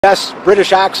best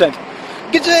British accent.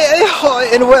 Good day, hi,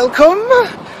 and welcome.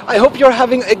 I hope you're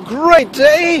having a great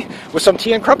day with some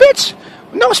tea and crumpets.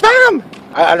 No spam.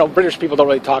 I know British people don't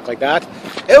really talk like that.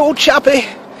 Oh, chappy,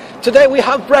 today we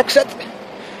have Brexit,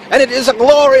 and it is a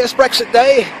glorious Brexit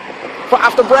day for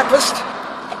after breakfast.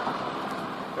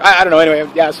 I don't know,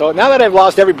 anyway, yeah, so now that I've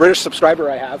lost every British subscriber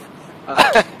I have.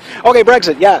 Okay,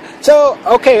 Brexit, yeah. So,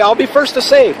 okay, I'll be first to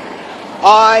say,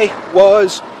 I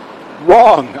was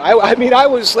wrong. I mean, I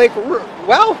was like,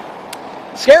 well,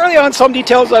 scarily on some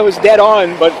details I was dead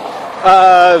on, but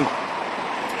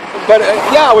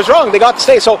yeah, I was wrong. They got to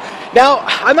stay. So now,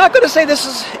 I'm not going to say this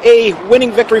is a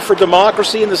winning victory for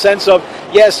democracy in the sense of,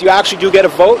 yes, you actually do get a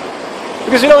vote,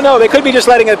 because you don't know. They could be just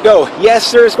letting it go.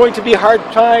 Yes, there's going to be hard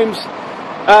times.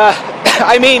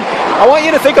 I mean, I want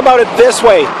you to think about it this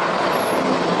way.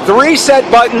 The reset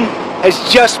button has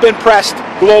just been pressed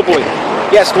globally.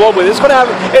 Yes, globally. This is going to have...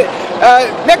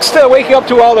 next to waking up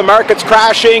to all the markets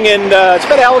crashing, and it's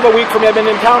been a hell of a week for me. I've been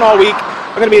in town all week.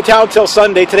 I'm going to be in town till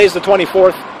Sunday. Today's the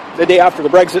 24th, the day after the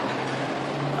Brexit.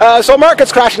 So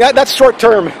markets crashing, that's short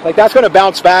term. Like, that's going to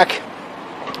bounce back.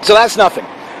 So that's nothing.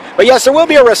 But yes, there will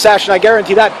be a recession, I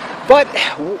guarantee that. But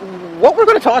what we're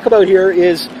going to talk about here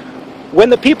is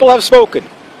when the people have spoken.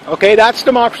 Okay, that's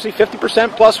democracy,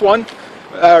 50% plus one.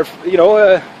 You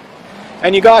know,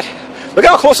 and you got... Look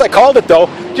how close I called it, though,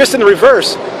 just in the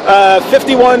reverse.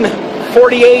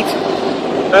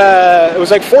 51-48, it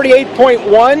was like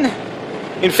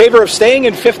 48.1 in favor of staying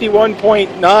and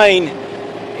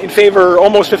 51.9 in favor,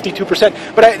 almost 52%.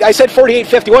 But I said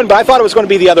 48-51, but I thought it was going to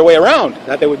be the other way around,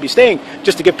 that they would be staying,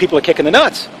 just to give people a kick in the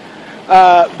nuts.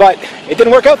 But it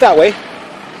didn't work out that way.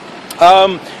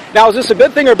 Now, is this a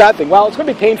good thing or a bad thing? Well, it's going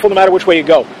to be painful no matter which way you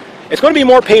go. It's going to be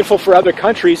more painful for other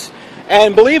countries.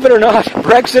 And believe it or not,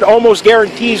 Brexit almost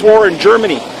guarantees war in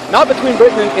Germany. Not between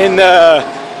Britain and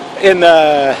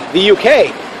the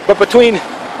UK, but between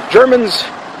Germans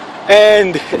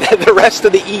and the rest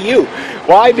of the EU.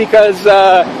 Why? Because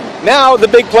now the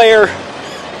big player...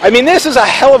 I mean, this is a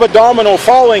hell of a domino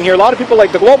falling here. A lot of people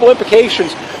like the global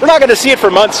implications. We're not going to see it for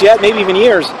months yet, maybe even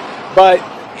years. But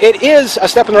it is a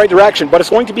step in the right direction, but it's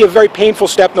going to be a very painful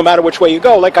step no matter which way you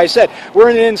go. Like I said,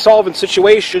 we're in an insolvent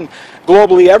situation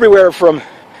globally everywhere from,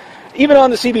 even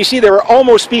on the CBC, they were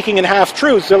almost speaking in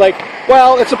half-truths. They're like,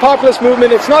 well, it's a populist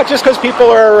movement. It's not just because people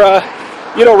are,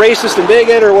 you know, racist and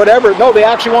bigot or whatever. No, they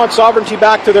actually want sovereignty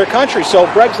back to their country. So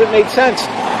Brexit made sense.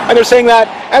 And they're saying that,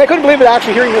 and I couldn't believe it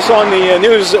actually hearing this on the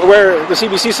news where the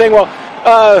CBC is saying, well,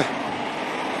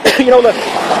 you know,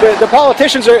 the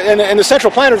politicians are, and the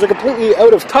central planners are completely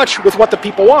out of touch with what the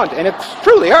people want, and it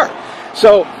truly are.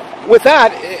 So with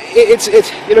that, it's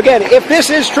you know, again, if this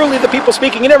is truly the people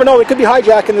speaking, you never know, it could be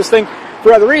hijacking this thing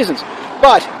for other reasons.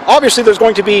 But obviously there's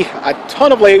going to be a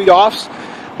ton of layoffs.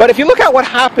 But if you look at what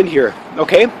happened here,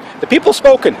 okay, the people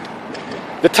spoken.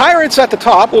 The tyrants at the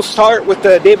top, we'll start with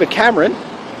David Cameron.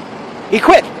 He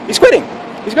quit. He's quitting.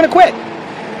 He's going to quit.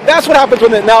 That's what happens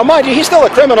when now, mind you, he's still a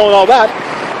criminal and all that.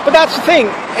 But that's the thing.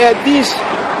 These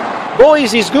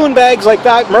bullies, these goon bags like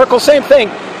that, Merkel, same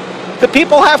thing. The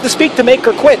people have to speak to make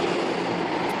her quit.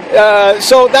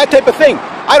 So that type of thing.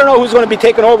 I don't know who's going to be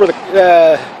taking over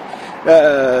the,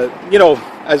 you know,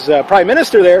 as Prime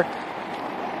Minister there.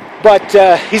 But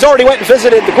he's already went and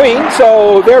visited the Queen,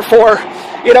 so therefore,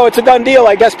 you know, it's a done deal.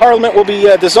 I guess Parliament will be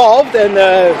dissolved and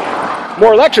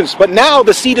more elections. But now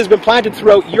the seed has been planted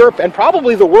throughout Europe and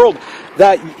probably the world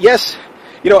that, yes,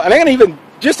 you know, and I'm going to even,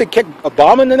 just to kick a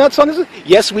bomb in the nuts on this,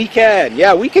 yes, we can.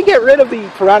 Yeah, we can get rid of the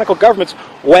tyrannical governments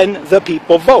when the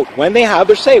people vote, when they have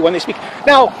their say, when they speak.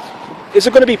 Now, is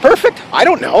it going to be perfect? I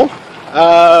don't know.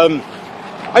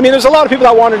 I mean, there's a lot of people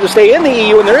that wanted to stay in the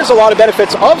EU, and there is a lot of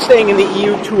benefits of staying in the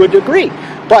EU to a degree.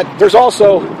 But there's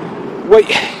also,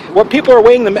 what people are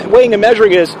weighing and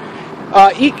measuring is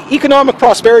economic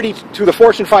prosperity to the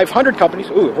Fortune 500 companies.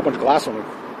 Ooh, a whole bunch of glass on me.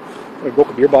 I broke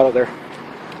a beer bottle there.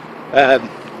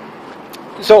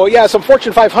 So yeah, some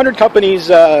Fortune 500 companies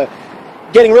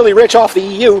getting really rich off the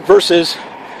EU versus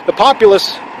the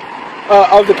populace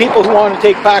of the people who want to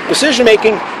take back decision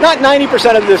making. Not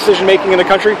 90% of the decision making in the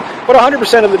country, but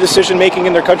 100% of the decision making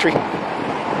in their country.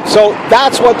 So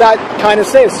that's what that kind of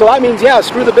says. So that means, yeah,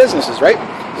 screw the businesses, right?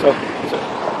 So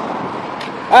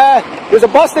there's a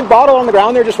busted bottle on the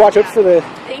ground there. Just watch out for the...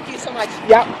 Thank you so much.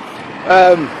 Yeah.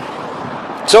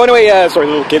 So anyway, sorry,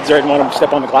 the little kids there, I didn't want them to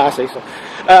step on the glass, eh? So,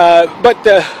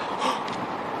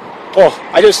 oh,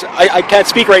 I can't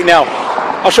speak right now.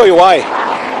 I'll show you why.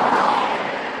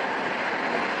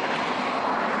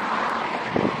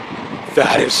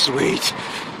 That is sweet.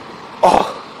 Oh,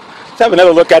 let's have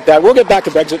another look at that. We'll get back to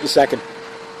Brexit in a second.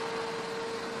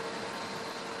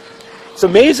 It's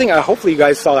amazing. Hopefully you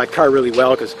guys saw that car really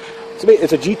well, because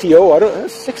it's a GTO. I don't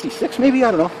 66 maybe.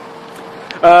 I don't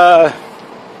know.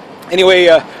 Anyway,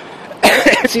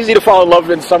 it's easy to fall in love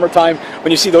in summertime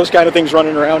when you see those kind of things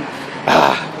running around.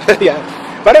 Yeah.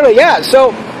 But anyway, yeah.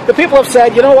 So the people have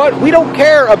said, you know what? We don't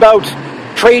care about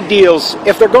trade deals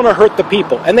if they're going to hurt the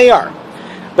people, and they are.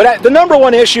 But the number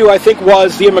one issue, I think,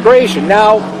 was the immigration.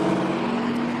 Now,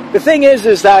 the thing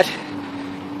is that,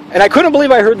 and I couldn't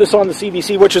believe I heard this on the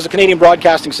CBC, which is a Canadian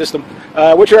broadcasting system,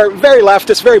 which are very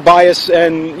leftist, very biased,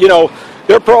 and, you know,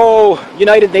 they're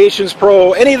pro-United Nations,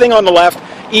 pro anything on the left,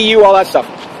 EU, all that stuff.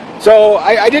 So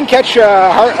I didn't catch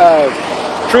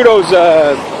Trudeau's,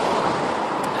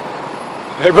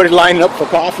 everybody lining up for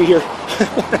coffee here.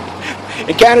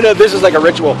 In Canada, this is like a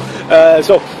ritual.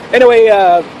 So anyway,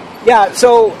 yeah,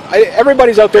 so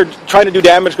everybody's out there trying to do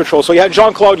damage control. So you had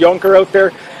Jean-Claude Juncker out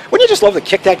there. Wouldn't you just love to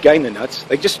kick that guy in the nuts?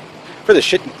 Like, just for the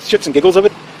shits and giggles of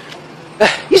it?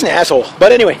 He's an asshole.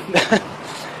 But anyway,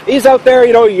 he's out there,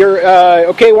 you know, you're,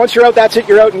 okay, once you're out, that's it,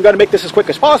 you're out, and you've got to make this as quick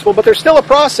as possible. But there's still a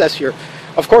process here.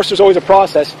 Of course, there's always a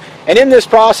process. And in this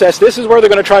process, this is where they're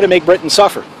going to try to make Britain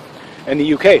suffer, and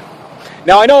the UK.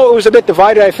 Now, I know it was a bit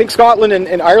divided. I think Scotland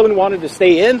and Ireland wanted to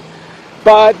stay in,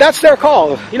 but that's their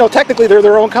call. You know, technically they're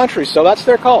their own country, so that's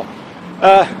their call.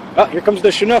 Oh, here comes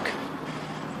the Chinook.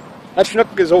 That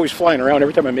Chinook is always flying around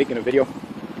every time I'm making a video.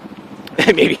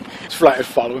 Maybe it's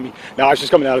following me. No, I was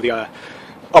just coming out of the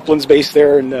Uplands base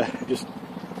there and just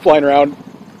flying around,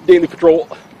 daily patrol.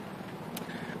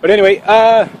 But anyway,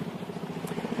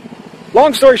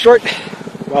 long story short,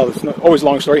 well, it's not always a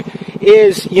long story,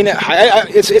 is, you know,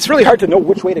 it's really hard to know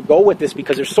which way to go with this,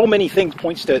 because there's so many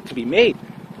points to be made.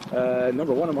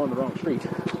 Number one, I'm on the wrong street.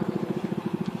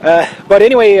 But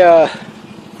anyway,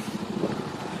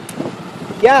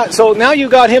 yeah, so now you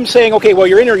got him saying, okay, well,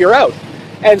 you're in or you're out.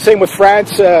 And same with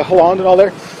France, Hollande and all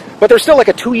there. But there's still like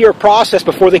a 2-year process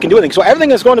before they can do anything. So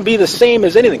everything is going to be the same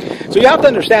as anything. So you have to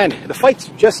understand, the fight's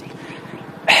just,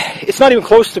 it's not even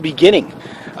close to beginning.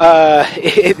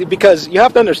 Because you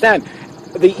have to understand,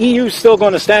 the EU is still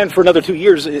going to stand for another 2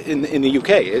 years in the UK.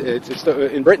 It's still,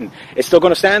 in Britain. It's still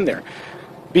going to stand there.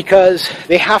 Because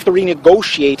they have to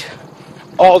renegotiate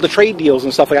all the trade deals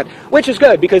and stuff like that, which is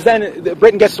good, because then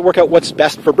Britain gets to work out what's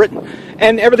best for Britain.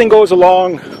 And everything goes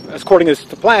along according to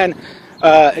the plan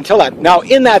until that. Now,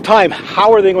 in that time,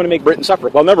 how are they going to make Britain suffer?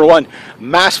 Well, number one,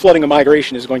 mass flooding of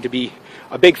migration is going to be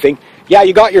a big thing. Yeah,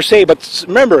 you got your say, but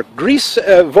remember, Greece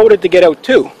voted to get out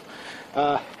too.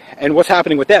 And what's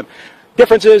happening with them?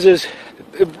 Difference is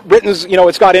Britain's, you know,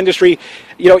 it's got industry.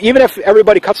 You know, even if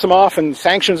everybody cuts them off and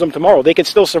sanctions them tomorrow, they can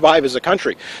still survive as a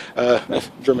country.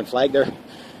 German flag there.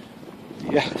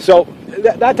 Yeah, so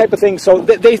that type of thing. So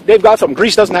they've got something.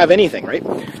 Greece doesn't have anything, right?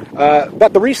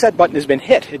 But the reset button has been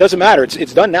hit. It doesn't matter.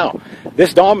 It's done now.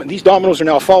 These dominoes are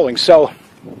now falling. So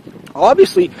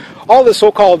obviously, all the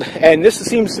so-called, and this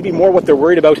seems to be more what they're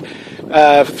worried about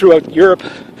throughout Europe,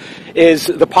 is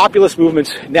the populist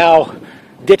movements now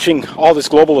ditching all this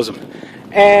globalism.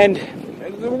 And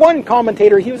one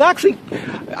commentator, he was actually,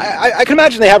 I can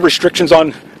imagine they have restrictions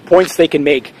on points they can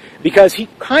make, because he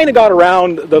kind of got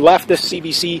around the leftist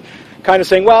CBC, kind of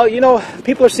saying, well, you know,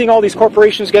 people are seeing all these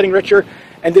corporations getting richer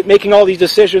and making all these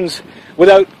decisions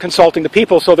without consulting the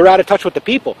people, so they're out of touch with the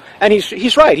people. And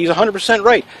he's right. He's 100%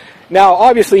 right. Now,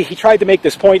 obviously, he tried to make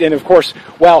this point, and of course,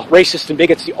 well, racists and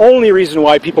bigots, the only reason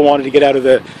why people wanted to get out of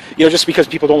the, you know, just because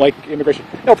people don't like immigration.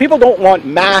 No, people don't want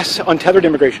mass, untethered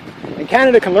immigration. And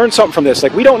Canada can learn something from this.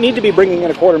 Like, we don't need to be bringing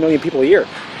in 250,000 people a year.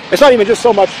 It's not even just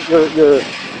so much your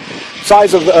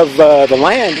size of the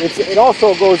land. It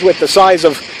also goes with the size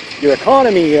of your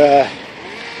economy,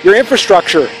 your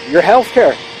infrastructure, your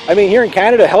healthcare. I mean, here in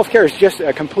Canada, healthcare is just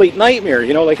a complete nightmare.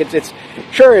 You know, like it's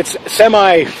sure, it's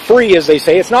semi-free, as they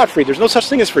say. It's not free. There's no such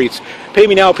thing as free. It's pay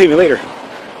me now, pay me later.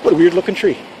 What a weird looking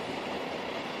tree.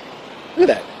 Look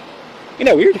at that. Isn't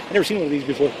that weird? I've never seen one of these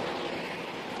before.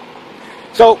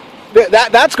 So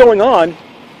that's going on,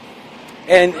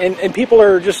 and people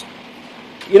are just,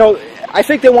 you know, I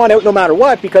think they want out no matter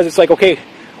what, because it's like, okay,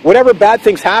 whatever bad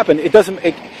things happen, it's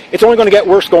only going to get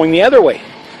worse going the other way.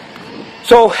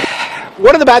 So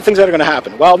what are the bad things that are going to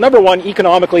happen? Well, number one,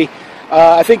 economically,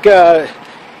 I think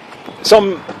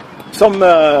some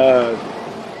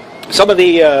of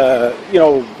the you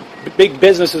know, big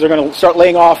businesses are going to start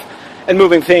laying off and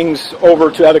moving things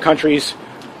over to other countries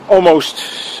almost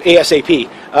ASAP.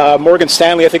 Morgan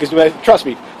Stanley, I think, is doing that. Trust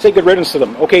me, say good riddance to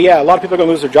them. Okay, yeah, a lot of people are going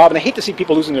to lose their job, and I hate to see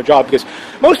people losing their job, because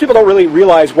most people don't really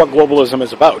realize what globalism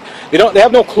is about. They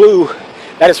have no clue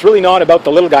that it's really not about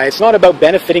the little guy. It's not about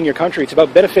benefiting your country. It's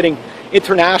about benefiting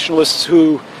internationalists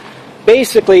who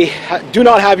basically do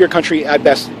not have your country at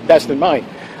best in mind.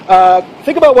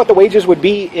 Think about what the wages would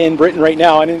be in Britain right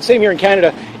now, and the same here in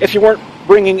Canada, if you weren't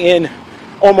bringing in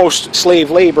almost slave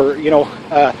labor.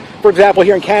 For example,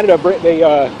 here in Canada,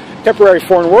 the temporary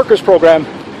foreign workers program,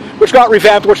 which got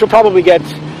revamped, which will probably get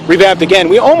revamped again.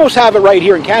 We almost have it right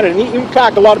here in Canada. And in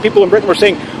fact, a lot of people in Britain were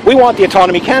saying we want the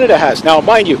autonomy Canada has. Now,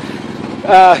 mind you,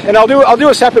 and I'll do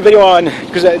a separate video on,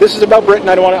 because this is about Britain.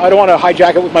 I don't want to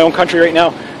hijack it with my own country right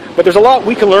now. But there's a lot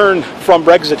we can learn from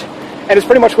Brexit, and it's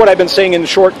pretty much what I've been saying in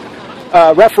short.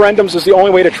 Referendums is the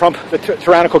only way to trump the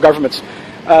tyrannical governments.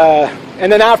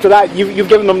 And then after that, you've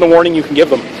given them the warning you can give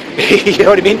them. You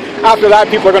know what I mean? After that,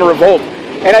 people are going to revolt.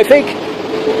 And I think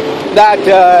that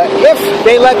if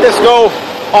they let this go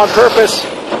on purpose,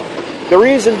 the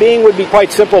reason being would be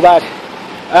quite simple. That,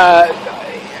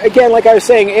 again, like I was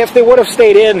saying, if they would have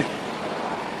stayed in,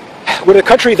 with a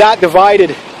country that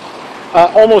divided,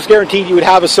 almost guaranteed you would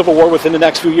have a civil war within the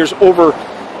next few years over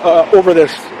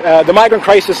this. The migrant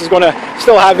crisis is going to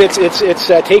still have its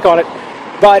take on it.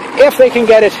 But if they can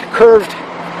get it curbed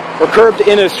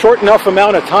in a short enough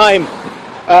amount of time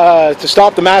to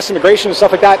stop the mass immigration and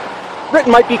stuff like that,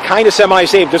 Britain might be kind of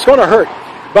semi-saved. It's going to hurt.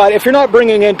 But if you're not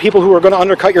bringing in people who are going to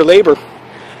undercut your labor,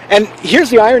 and here's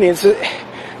the irony,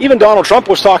 even Donald Trump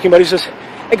was talking about, he says,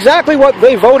 exactly what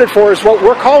they voted for is what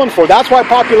we're calling for. That's why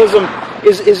populism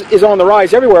is on the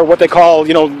rise everywhere, what they call,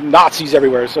 Nazis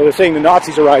everywhere. So they're saying the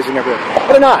Nazis are rising everywhere.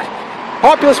 But they're not.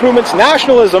 Populist movements,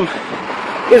 nationalism,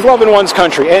 is loving one's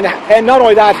country. And not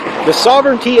only that, the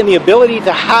sovereignty and the ability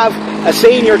to have a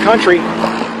say in your country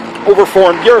over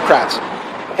foreign bureaucrats.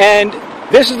 And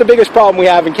this is the biggest problem we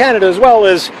have in Canada as well,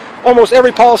 is almost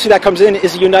every policy that comes in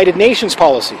is a United Nations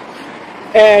policy.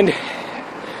 And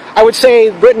I would say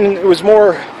Britain was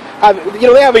more,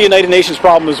 they have a United Nations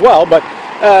problem as well, but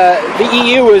the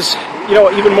EU is,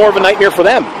 even more of a nightmare for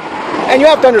them. And you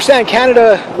have to understand,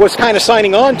 Canada was kind of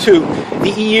signing on to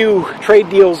the EU trade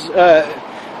deals,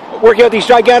 working out these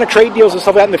gigantic trade deals and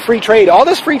stuff like that, and the free trade. All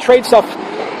this free trade stuff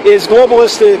is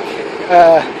globalistic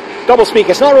doublespeak.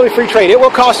 It's not really free trade. It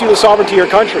will cost you the sovereignty of your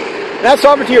country. And that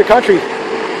sovereignty of your country,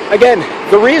 again,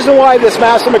 the reason why this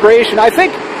mass immigration, I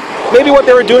think maybe what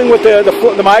they were doing with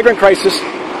the migrant crisis,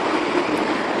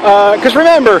 because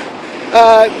remember,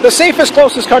 the safest,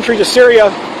 closest country to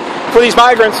Syria for these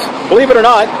migrants, believe it or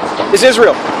not, is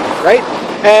Israel, right?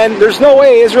 And there's no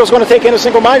way Israel's going to take in a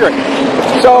single migrant.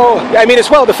 So, I mean,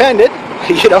 it's well defended,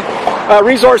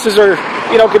 resources are,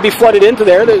 could be flooded into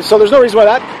there, so there's no reason why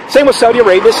that. Same with Saudi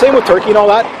Arabia, same with Turkey and all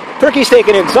that. Turkey's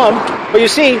taken in some, but you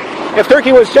see, if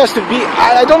Turkey was just to be,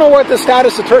 I don't know what the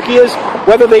status of Turkey is,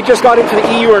 whether they just got into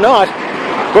the EU or not,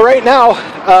 but right now,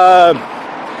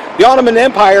 the Ottoman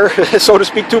Empire, so to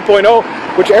speak, 2.0,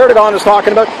 which Erdogan is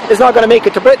talking about, is not going to make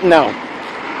it to Britain now.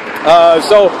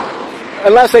 So,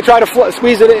 unless they try to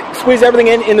squeeze everything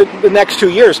in the next 2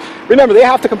 years. Remember, they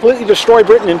have to completely destroy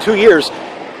Britain in 2 years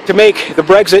to make the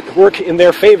Brexit work in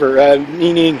their favor,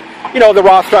 meaning, the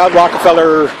Rothschild,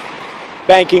 Rockefeller,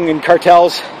 banking and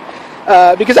cartels,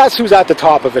 because that's who's at the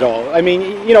top of it all. I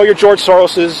mean, your George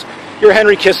Soroses, your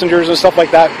Henry Kissingers and stuff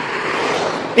like that.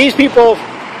 These people,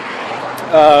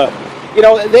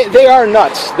 they are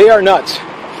nuts. They are nuts.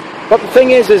 But the thing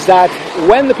is that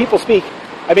when the people speak,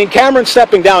 I mean, Cameron's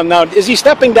stepping down. Now, is he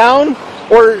stepping down,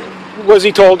 or was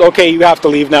he told, okay, you have to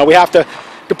leave now? We have to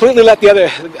completely let the other...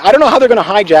 I don't know how they're going to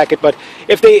hijack it, but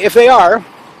if they are,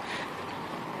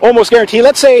 almost guarantee,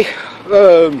 let's say,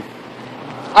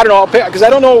 I don't know, because I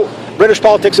don't know British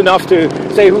politics enough to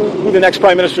say who the next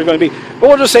Prime Minister is going to be. But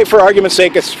we'll just say, for argument's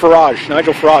sake, it's Farage,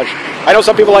 Nigel Farage. I know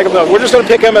some people like him, though. We're just going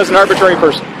to pick him as an arbitrary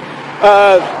person.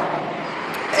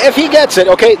 If he gets it,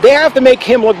 okay, they have to make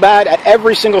him look bad at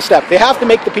every single step. They have to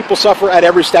make the people suffer at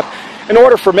every step in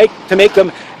order to make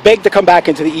them beg to come back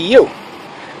into the EU.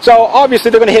 So obviously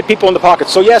they're going to hit people in the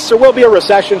pockets. So yes, there will be a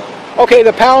recession. Okay,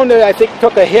 the pound, I think,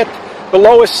 took a hit, the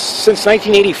lowest since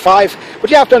 1985.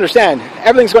 But you have to understand,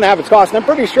 everything's going to have its cost. And I'm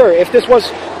pretty sure if this was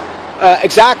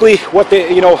exactly what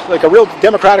like a real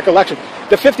democratic election,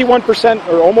 the 51%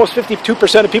 or almost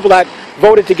 52% of people that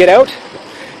voted to get out,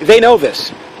 they know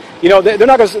this. They're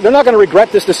not going to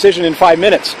regret this decision in 5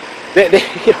 minutes.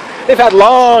 They've had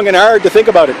long and hard to think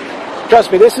about it.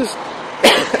 Trust me, this is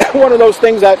one of those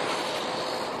things that,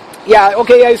 yeah,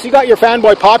 okay, so you got your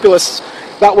fanboy populists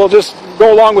that will just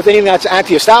go along with anything that's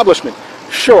anti-establishment.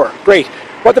 Sure, great.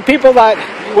 But the people that,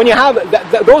 when you have,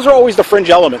 those are always the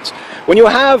fringe elements. When you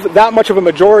have that much of a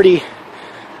majority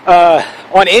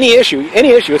on any issue,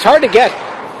 it's hard to get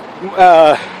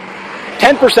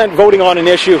 10% voting on an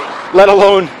issue, let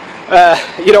alone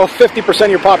 50% of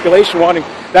your population wanting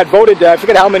that voted. I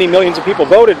forget how many millions of people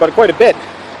voted, but quite a bit.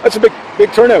 That's a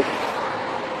big turnout.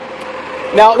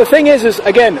 Now the thing is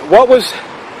again, what was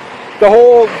the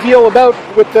whole deal about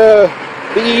with the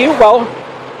EU? Well,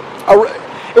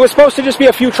 it was supposed to just be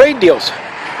a few trade deals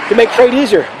to make trade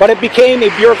easier, but it became a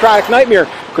bureaucratic nightmare,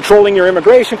 controlling your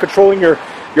immigration, controlling your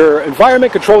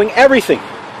environment, controlling everything.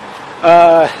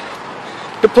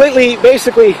 Completely,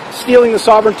 basically stealing the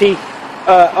sovereignty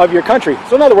of your country.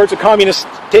 So in other words, a communist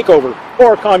takeover,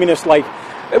 or a communist-like,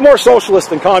 more socialist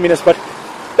than communist, but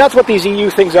that's what these EU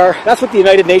things are. That's what the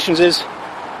United Nations is.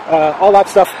 All that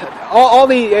stuff. I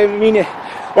mean,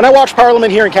 when I watch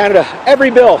Parliament here in Canada, every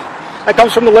bill that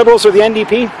comes from the Liberals or the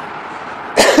NDP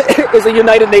is a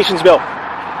United Nations bill.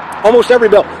 Almost every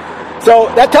bill.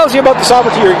 So that tells you about the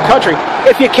sovereignty of your country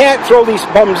if you can't throw these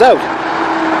bums out.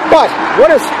 But what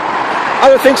is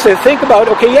other things to think about?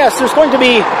 Okay, yes, there's going to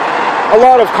be a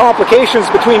lot of complications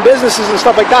between businesses and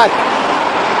stuff like that.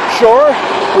 Sure,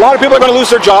 a lot of people are going to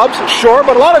lose their jobs. Sure,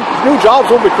 but a lot of new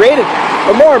jobs will be created.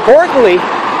 But more importantly,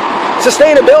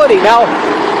 sustainability. Now,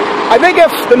 I think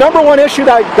if the number one issue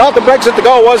that got the Brexit to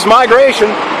go was migration,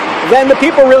 then the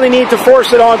people really need to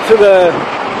force it on to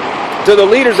the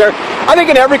leaders there. I think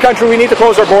in every country we need to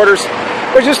close our borders.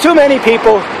 There's just too many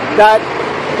people that,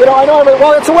 you know, I know,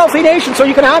 well, it's a wealthy nation, so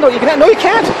you can handle it. No, you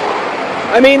can't.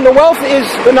 I mean, the wealth is,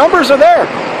 the numbers are there.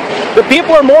 The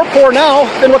people are more poor now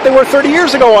than what they were 30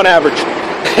 years ago on average.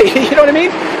 You know what I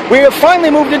mean? We have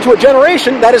finally moved into a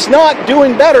generation that is not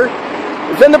doing better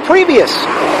than the previous.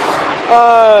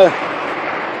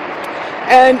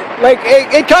 And like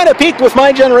it kind of peaked with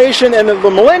my generation and the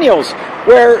millennials,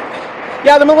 where,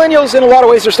 yeah, the millennials in a lot of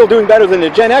ways are still doing better than the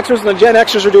Gen Xers, and the Gen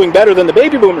Xers are doing better than the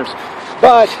baby boomers.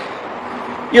 But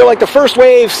you know, like the first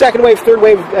wave, second wave, third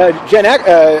wave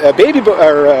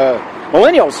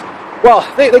millennials, well,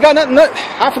 they got nothing.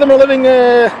 Half of them are living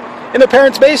in their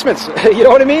parents' basements. You know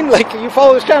what I mean? Like, you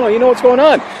follow this channel, you know what's going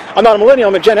on. I'm not a millennial,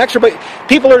 I'm a Gen Xer, but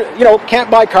people are, you know,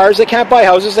 can't buy cars, they can't buy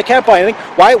houses, they can't buy anything.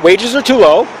 Why? Wages are too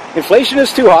low, inflation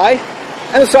is too high,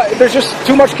 and there's just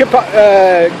too much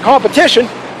competition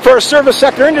for a service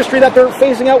sector industry that they're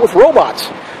phasing out with robots.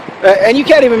 And you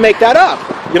can't even make that up.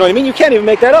 You know what I mean? You can't even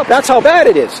make that up. That's how bad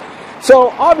it is. So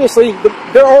obviously,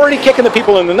 they're already kicking the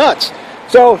people in the nuts.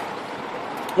 So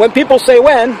when people say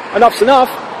when, enough's enough,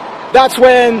 that's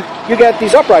when you get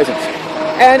these uprisings.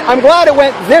 And I'm glad it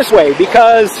went this way,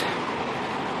 because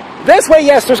this way,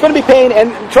 yes, there's going to be pain,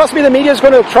 and trust me, the media is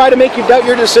going to try to make you doubt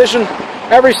your decision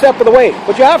every step of the way.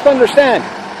 But you have to understand,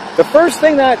 the first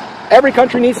thing that every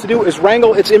country needs to do is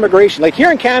wrangle its immigration. Like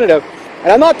here in Canada,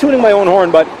 and I'm not tooting my own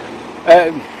horn, but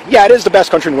yeah, it is the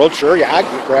best country in the world, sure, yeah,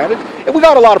 granted. We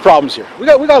got a lot of problems here. We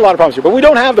got a lot of problems here, but we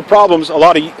don't have the problems a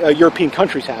lot of European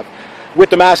countries have with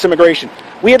the mass immigration.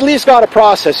 We at least got a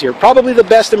process here, probably the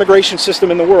best immigration system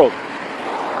in the world.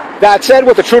 That said,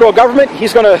 with the Trudeau government,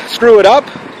 he's going to screw it up,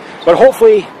 but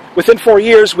hopefully within 4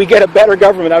 years we get a better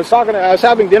government. I was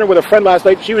having dinner with a friend last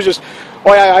night. She was just,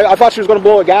 oh yeah, I thought she was going to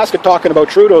blow a gasket talking about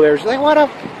Trudeau there. She's like, what a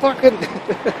fucking...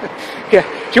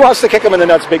 Yeah, she wants to kick him in the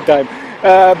nuts big time.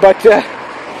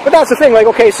 But that's the thing, like,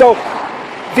 okay, so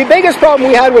the biggest problem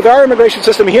we had with our immigration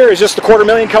system here is just the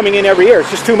 250,000 coming in every year. It's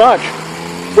just too much,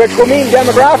 which will mean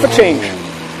demographic change.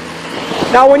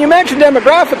 Now, when you mention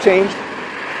demographic change,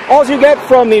 all you get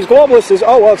from these globalists is,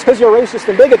 oh, well, it's because you're racist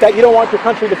and bigot that you don't want your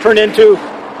country to turn into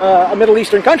a Middle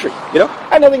Eastern country. You know,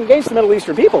 I have nothing against the Middle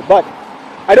Eastern people, but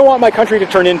I don't want my country to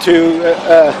turn into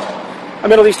a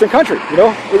Middle Eastern country. You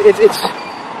know,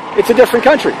 it's a different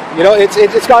country. You know,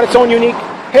 it's got its own unique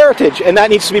heritage, and that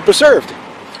needs to be preserved.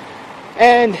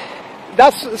 And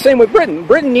that's the same with Britain.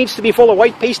 Britain needs to be full of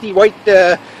white, pasty, white,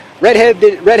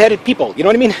 redheaded people. You know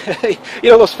what I mean? You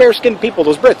know, those fair-skinned people,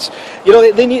 those Brits. You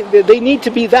know, they need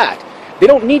to be that. They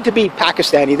don't need to be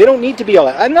Pakistani. They don't need to be all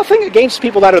that. I'm nothing against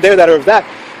people that are there that are of that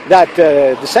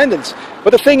descendants.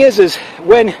 But the thing is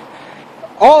when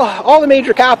all the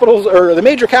major capitals, or the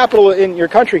major capital in your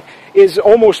country is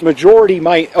almost majority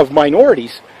of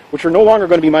minorities, which are no longer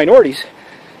going to be minorities.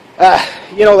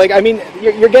 You know, like, I mean,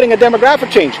 you're getting a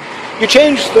demographic change. You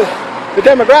change the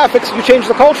demographics, you change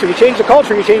the culture. You change the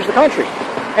culture, you change the country.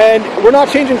 And we're not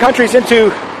changing countries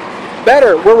into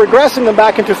better. We're regressing them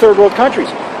back into third world countries,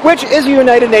 which is a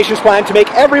United Nations plan to make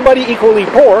everybody equally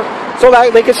poor so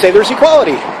that they could say there's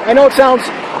equality. I know it sounds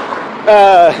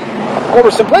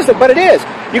oversimplistic, but it is.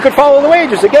 You could follow the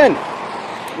wages. Again,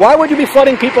 why would you be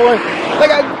flooding people in?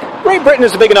 Like, Great Britain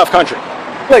is a big enough country,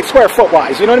 like square foot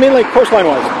wise, you know what I mean, like coastline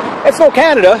wise. It's no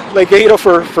Canada, like, you know,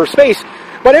 for space,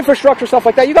 but infrastructure, stuff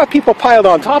like that, you got people piled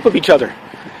on top of each other.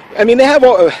 I mean, they have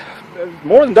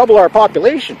more than double our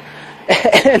population,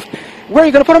 and where are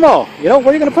you going to put them all? You know, where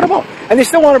are you going to put them all? And they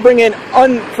still want to bring in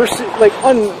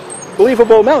unbelievable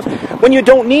unbelievable amounts when you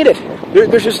don't need it.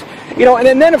 There's just, you know,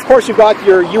 and then of course you've got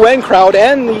your UN crowd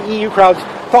and the EU crowds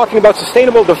talking about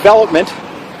sustainable development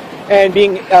and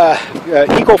being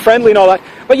eco-friendly and all that,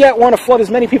 but yet want to flood as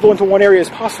many people into one area as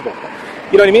possible.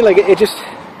 You know what I mean? Like it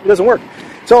doesn't work.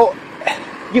 So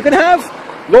you can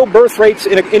have low birth rates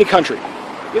in any country.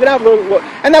 You can have low,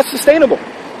 and that's sustainable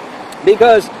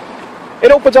because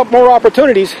it opens up more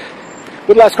opportunities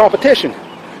with less competition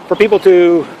for people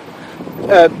to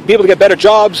be able to get better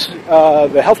jobs.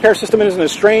 The healthcare system isn't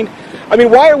as strained. I mean,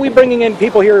 why are we bringing in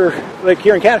people here, like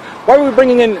here in Canada? Why are we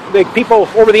bringing in like people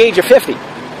over the age of 50? You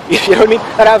know what I mean?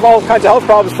 That have all kinds of health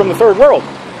problems from the third world.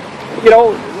 You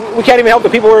know, we can't even help the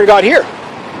people we got here,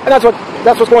 and that's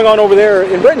what's going on over there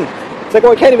in Britain. It's like,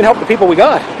 well, we can't even help the people we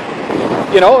got.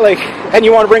 You know, like, and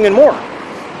you want to bring in more.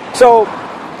 So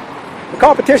the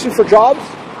competition for jobs,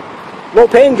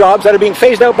 low-paying jobs that are being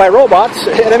phased out by robots.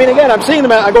 And I mean, again, I'm seeing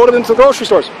them. I go to them to the grocery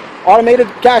stores, automated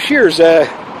cashiers.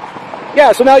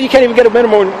 Yeah, so now you can't even get a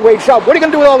minimum wage job. What are you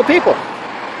going to do with all the people?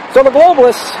 So the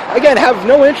globalists, again, have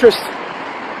no interest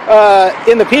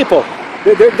in the people.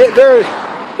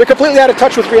 They're completely out of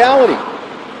touch with reality.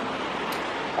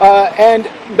 And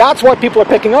that's what people are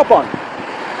picking up on.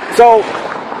 So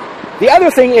the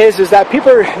other thing is that people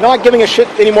are not giving a shit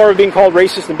anymore of being called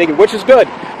racist and bigoted, which is good.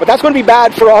 But that's going to be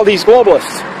bad for all these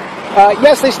globalists.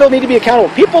 Yes, they still need to be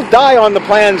accountable. People die on the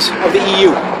plans of the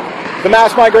EU. The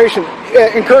mass migration,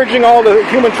 encouraging all the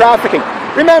human trafficking.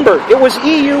 Remember, it was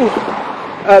EU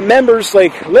members,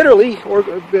 like literally, or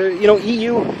you know,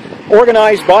 EU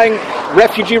organized buying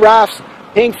refugee rafts,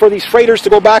 paying for these freighters to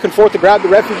go back and forth to grab the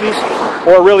refugees,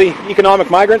 or really economic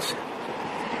migrants,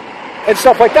 and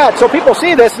stuff like that. So people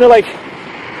see this and they're like,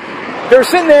 they're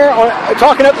sitting there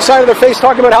talking out the side of their face,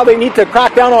 talking about how they need to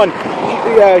crack down on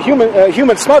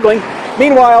human smuggling.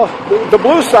 Meanwhile, the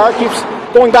Blue Star keeps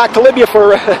going back to Libya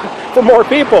for for more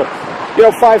people. You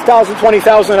know, 5,000,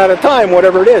 20,000 at a time,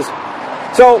 whatever it is.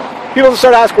 So people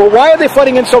start asking, well, why are they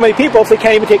flooding in so many people if they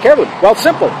can't even take care of them? Well, it's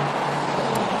simple.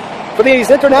 For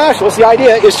these internationalists, the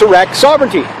idea is to wreck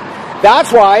sovereignty.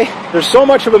 That's why there's so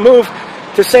much of a move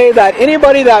to say that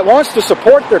anybody that wants to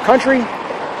support their country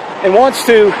and wants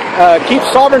to keep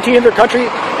sovereignty in their country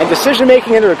and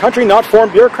decision-making in their country, not form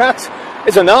bureaucrats,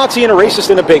 is a Nazi and a racist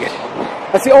and a bigot.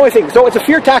 That's the only thing. So it's a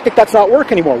fear tactic that's not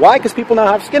working anymore. Why? Because people now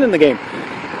have skin in the game.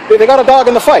 They got a dog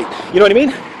in the fight. You know what I mean?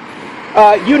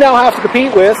 You now have to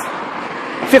compete with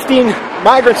 15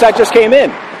 migrants that just came in.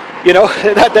 You know,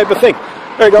 that type of thing.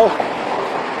 There you go.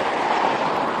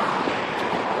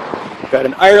 Got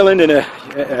an Ireland and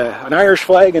an Irish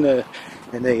flag and a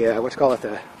what's called it,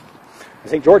 the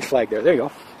St. George flag there. There you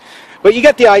go. But you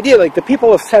get the idea. Like, the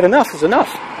people have said enough is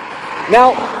enough.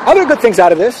 Now, other good things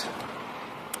out of this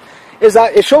is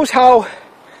that it shows how,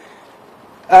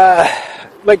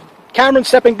 like Cameron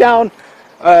stepping down,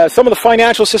 some of the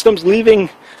financial systems leaving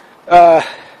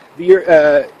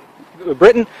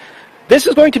Britain. This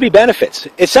is going to be benefits.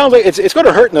 It sounds like it's going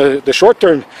to hurt in the short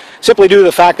term, simply due to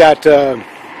the fact that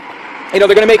you know,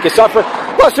 they're going to make you suffer.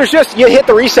 Plus, there's just, you hit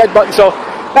the reset button, so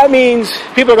that means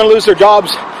people are going to lose their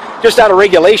jobs just out of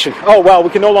regulation. Oh, well, we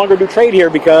can no longer do trade here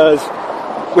because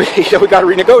we got to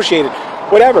renegotiate it,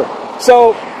 whatever.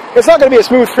 So it's not going to be a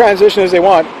smooth transition as they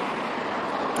want.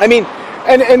 I mean,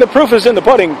 and the proof is in the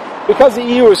pudding, because the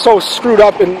EU is so screwed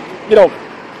up and, you know,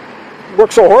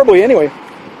 works so horribly anyway.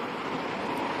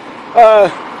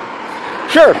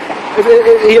 Sure,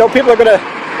 you know, people are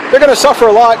they're going to suffer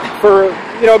a lot for,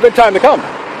 you know, a good time to come.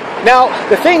 Now,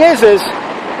 the thing is the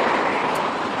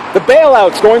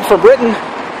bailouts going from Britain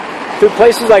to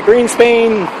places like Greece,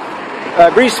 Spain,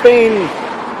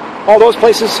 all those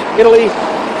places, Italy,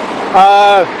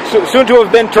 soon to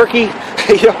have been Turkey,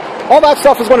 you know, all that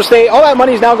stuff is going to stay, all that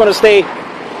money is now going to stay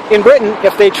in Britain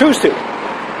if they choose to.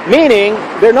 Meaning,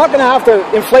 they're not going to have to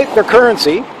inflate their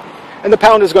currency, and the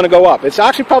pound is going to go up. It's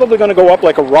actually probably going to go up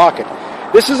like a rocket.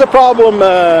 This is a problem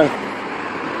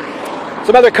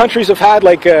some other countries have had,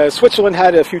 like Switzerland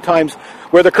had a few times,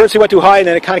 where the currency went too high and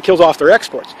then it kind of kills off their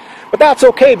exports. But that's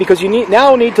okay, because you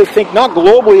now need to think not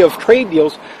globally of trade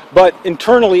deals, but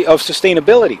internally of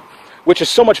sustainability, which is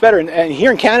so much better. And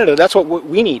here in Canada, that's what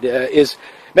we need, is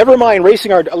never mind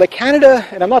racing our, like Canada,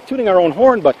 and I'm not tooting our own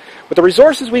horn, but with the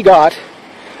resources we got,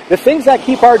 the things that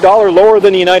keep our dollar lower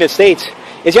than the United States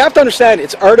is, you have to understand,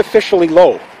 it's artificially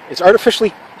low. It's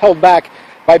artificially held back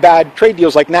by bad trade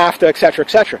deals like NAFTA, etc.,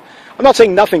 etc. I'm not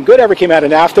saying nothing good ever came out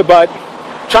of NAFTA, but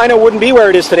China wouldn't be where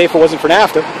it is today if it wasn't for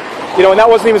NAFTA. You know, and that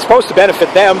wasn't even supposed to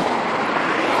benefit them.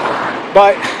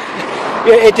 But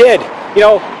it did. You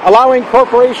know, allowing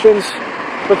corporations,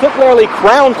 particularly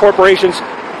crown corporations,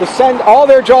 to send all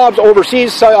their jobs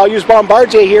overseas. So I'll use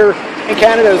Bombardier here in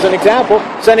Canada as an example,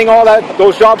 sending all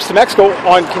those jobs to Mexico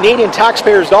on Canadian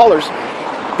taxpayers' dollars,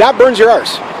 that burns your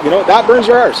arse. That burns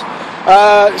your arse.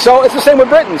 So it's the same with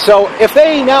Britain. So if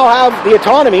they now have the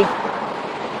autonomy,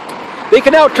 they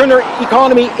can now turn their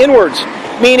economy inwards.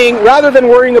 Meaning, rather than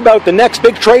worrying about the next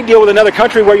big trade deal with another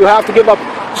country where you have to give up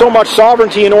so much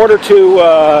sovereignty in order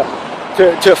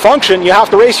to function, you have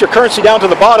to raise your currency down to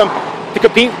the bottom to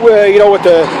compete with, with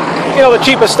the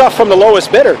cheapest stuff from the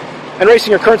lowest bidder, and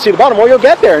racing your currency to the bottom. Well, you'll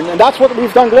get there, and that's what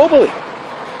we've done globally.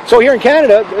 So here in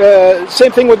Canada,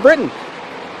 same thing with Britain.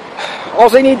 All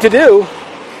they need to do,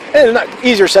 and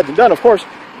easier said than done, of course,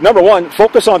 number one,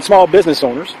 focus on small business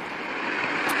owners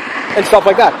and stuff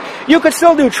like that. You could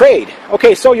still do trade.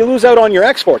 Okay, so you lose out on your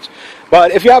exports.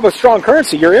 But if you have a strong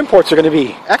currency, your imports are going to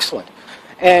be excellent.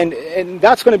 And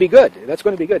that's going to be good. That's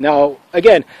going to be good. Now,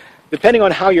 again, depending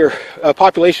on how your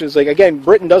population is, like, again,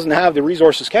 Britain doesn't have the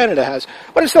resources Canada has,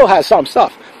 but it still has some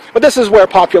stuff. But this is where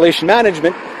population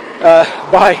management,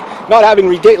 by not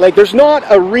having there's not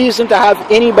a reason to have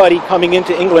anybody coming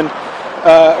into England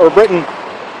or Britain.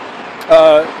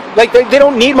 They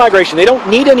don't need migration. They don't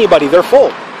need anybody. They're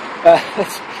full.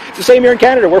 It's the same here in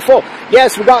Canada. We're full.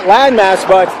 Yes, we've got land mass,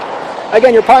 but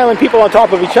again, you're piling people on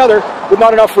top of each other with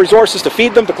not enough resources to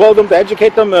feed them, to clothe them, to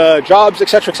educate them, jobs,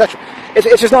 etc., etc.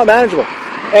 It's just not manageable.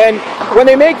 And when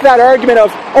they make that argument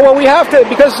of, oh, well, we have to,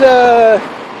 because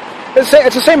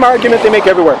it's the same argument they make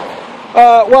everywhere.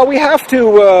 Well, we have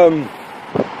to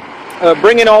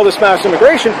bring in all this mass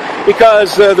immigration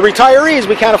because the retirees,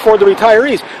 we can't afford the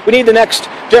retirees. We need the next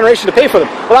generation to pay for them.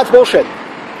 Well, that's bullshit.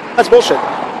 That's bullshit.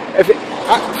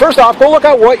 First off, go look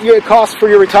at what it costs for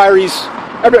your retirees.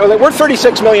 We're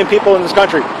 36 million people in this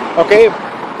country, okay?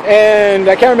 And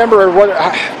I can't remember what...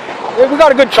 we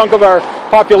got a good chunk of our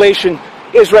population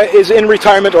is in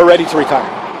retirement or ready to retire,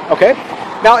 okay?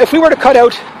 Now, if we were to cut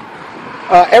out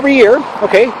every year,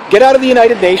 okay, get out of the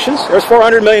United Nations, there's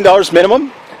 $400 million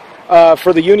minimum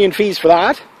for the union fees for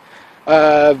that.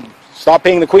 Stop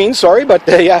paying the Queen, sorry, but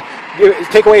yeah,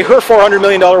 take away her $400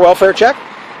 million welfare check.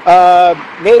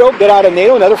 NATO, get out of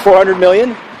NATO, another $400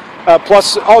 million,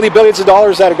 plus all the billions of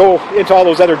dollars that go into all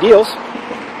those other deals.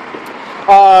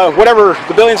 Whatever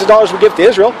the billions of dollars we give to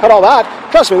Israel, cut all that.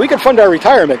 Trust me, we could fund our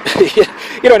retirement. You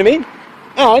know what I mean?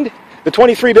 And the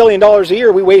 $23 billion a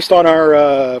year we waste on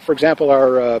our, for example,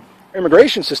 our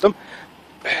immigration system.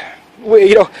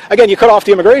 Again, you cut off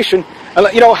the immigration, and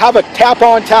have a tap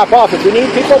on, tap off. If we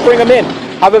need people, bring them in.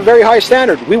 Have a very high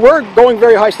standard. We were going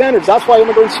very high standards. That's why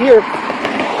immigrants here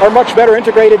are much better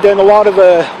integrated than a lot of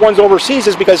the ones overseas,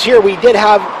 is because here we did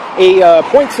have a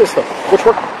point system, which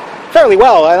worked fairly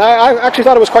well, and I actually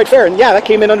thought it was quite fair. And yeah, that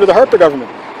came in under the Harper government.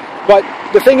 But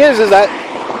the thing is that,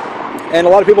 and a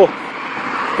lot of people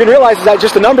didn't realize, is that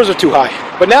just the numbers are too high.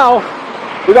 But now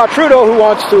we got Trudeau, who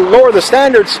wants to lower the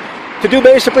standards to do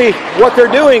basically what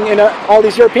they're doing in all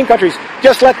these European countries.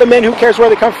 Just let them in. Who cares where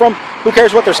they come from? Who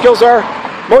cares what their skills are?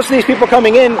 Most of these people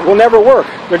coming in will never work.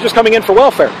 They're just coming in for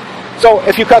welfare. So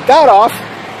if you cut that off,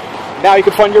 now you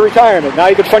can fund your retirement. Now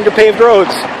you can fund your paved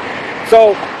roads.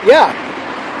 So yeah,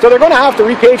 so they're going to have to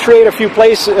repatriate a few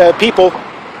people.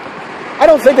 I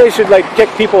don't think they should kick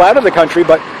people out of the country,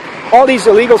 but all these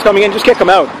illegals coming in, just kick them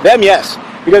out. Them, yes,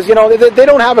 because they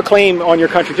don't have a claim on your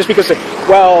country just because.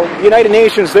 Well, the United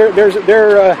Nations, their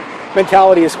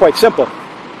mentality is quite simple.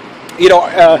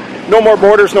 No more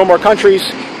borders, no more countries,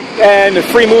 and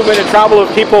free movement and travel of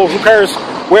people. Who cares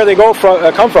where they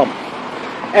come from?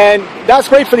 And that's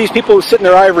great for these people who sit in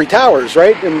their ivory towers,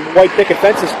 right? And white picket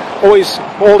fences, always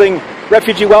holding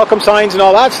refugee welcome signs and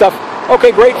all that stuff.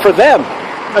 Okay, great for them.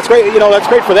 That's great, that's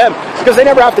great for them. Because they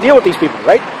never have to deal with these people,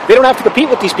 right? They don't have to compete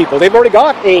with these people. They've already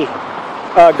got a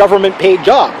government-paid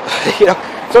job.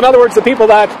 So in other words, the people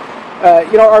that,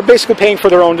 are basically paying for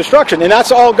their own destruction. And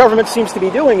that's all government seems to be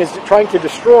doing, is trying to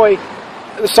destroy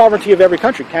the sovereignty of every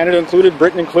country, Canada included,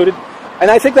 Britain included.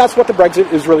 And I think that's what the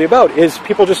Brexit is really about, is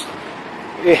people just...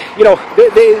 they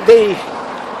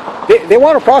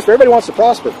want to prosper. Everybody wants to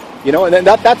prosper, and then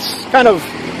that's kind of,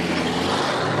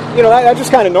 that's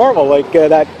just kind of normal.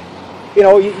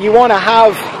 You want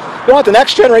the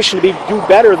next generation to do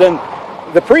better than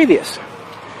the previous,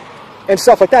 and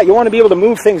stuff like that. You want to be able to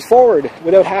move things forward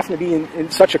without having to be in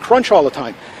such a crunch all the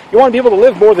time. You want to be able to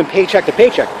live more than paycheck to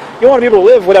paycheck. You want to be able to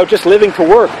live without just living to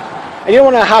work, and you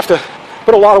don't want to have to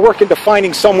put a lot of work into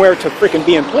finding somewhere to freaking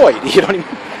be employed. You know what I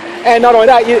mean? And not only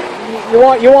that, you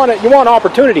want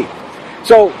opportunity.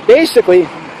 So basically,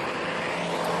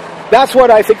 that's what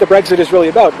I think the Brexit is really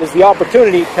about, is the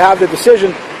opportunity to have the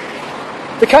decision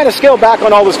to kind of scale back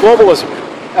on all this globalism,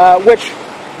 which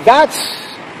that's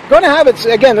going to have its,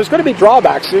 again, there's going to be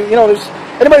drawbacks.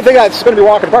 Anybody think that's going to be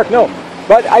walking the park? No.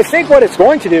 But I think what it's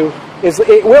going to do is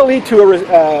it will lead to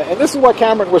and this is what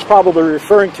Cameron was probably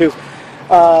referring to,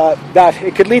 that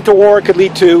it could lead to war, it could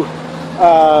lead to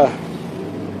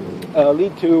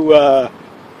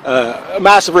a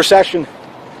massive recession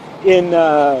in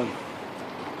over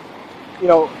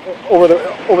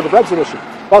the Brexit issue.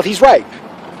 Well, he's right.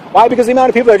 Why? Because the amount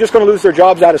of people that are just going to lose their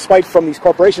jobs out of spite from these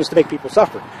corporations to make people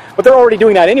suffer. But they're already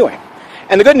doing that anyway.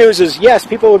 And the good news is, yes,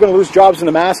 people are going to lose jobs in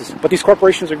the masses, but these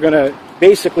corporations are going to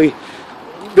basically,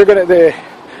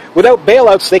 without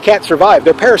bailouts, they can't survive.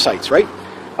 They're parasites, right?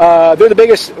 They're the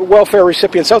biggest welfare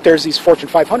recipients out there, is these Fortune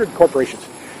 500 corporations.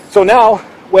 So now,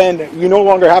 when you no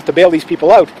longer have to bail these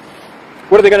people out,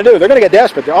 what are they going to do? They're going to get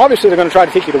desperate. Obviously, they're going to try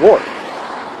to take you to war.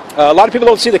 A lot of people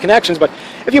don't see the connections, but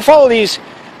if you follow these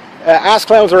ass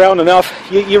clowns around enough,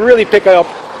 you really pick up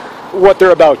what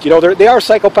they're about. They are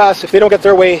psychopaths. If they don't get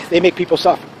their way, they make people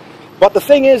suffer. But the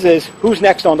thing is who's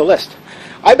next on the list?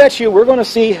 I bet you we're going to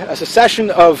see a succession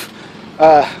of,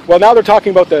 well, now they're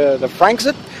talking about the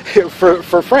Franksit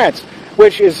for France,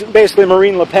 which is basically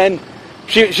Marine Le Pen.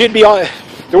 She'd be on.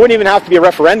 There wouldn't even have to be a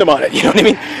referendum on it. You know what I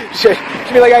mean? She'd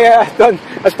be like, yeah, done.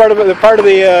 That's part of the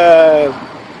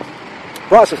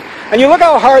process. And you look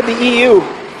how hard the EU.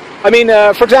 I mean,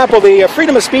 for example, the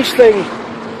freedom of speech thing,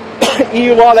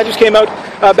 EU law that just came out,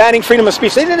 banning freedom of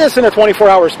speech. They did this in a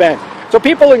 24-hour span. So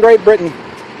people in Great Britain,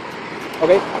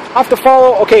 okay, have to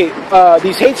follow,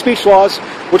 these hate speech laws,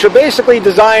 which are basically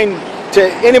designed to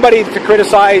anybody to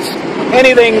criticize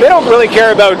anything. They don't really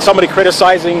care about somebody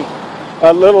criticizing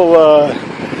a little,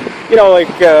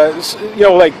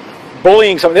 like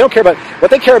bullying something. They don't care about. What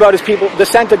they care about is people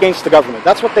dissent against the government.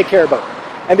 That's what they care about.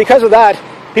 And because of that,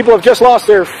 people have just lost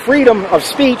their freedom of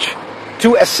speech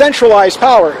to a centralized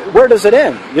power. Where does it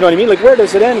end? You know what I mean? Like, where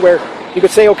does it end? Where you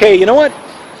could say, okay, you know what?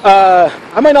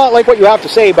 I might not like what you have to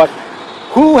say, but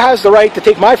who has the right to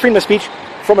take my freedom of speech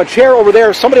from a chair over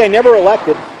there, somebody I never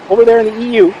elected, over there in the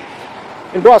EU,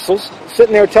 in Brussels,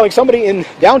 sitting there telling somebody in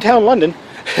downtown London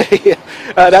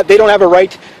that they don't have a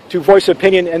right to voice an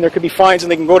opinion, and there could be fines,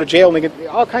 and they can go to jail, and they get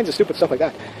all kinds of stupid stuff like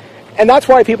that. And that's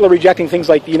why people are rejecting things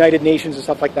like the United Nations and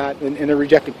stuff like that, and they're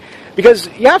rejecting. Because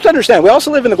you have to understand, we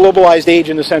also live in the globalized age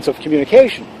in the sense of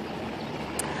communication.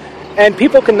 And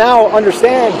people can now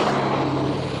understand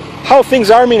how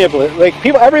things are manipulated. Like,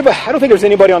 everybody, I don't think there's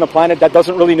anybody on the planet that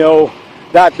doesn't really know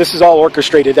that this is all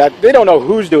orchestrated, that they don't know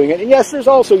who's doing it. And yes, there's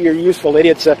also your useful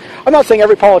idiots. I'm not saying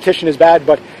every politician is bad,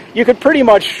 but you could pretty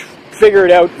much figure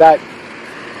it out that,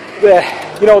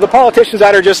 the politicians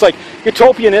that are just like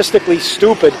utopianistically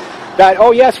stupid, that,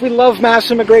 oh yes, we love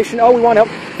mass immigration, oh, we want to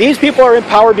help. These people are in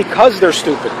power because they're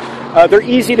stupid. They're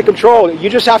easy to control. You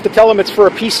just have to tell them it's for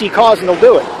a PC cause and they'll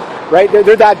do it, right?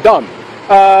 They're that dumb.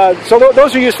 So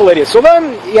those are useful idiots. So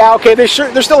then, yeah, okay, they're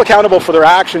still accountable for their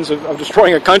actions of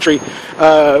destroying a country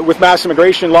with mass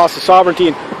immigration, loss of sovereignty,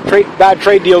 and bad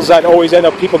trade deals that always end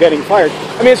up people getting fired.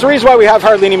 I mean, it's the reason why we have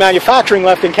hardly any manufacturing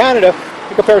left in Canada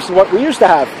in comparison to what we used to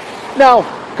have. Now,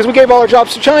 because we gave all our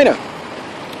jobs to China.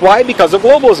 Why? Because of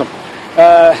globalism.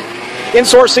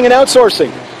 Insourcing and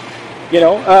outsourcing.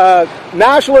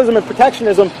 Nationalism and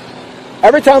protectionism.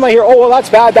 Every time I hear, oh, well, that's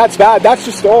bad, that's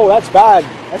just, oh, that's bad.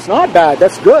 That's not bad,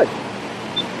 that's good.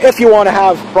 If you want to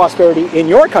have prosperity in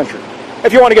your country.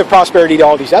 If you want to give prosperity to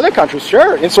all these other countries,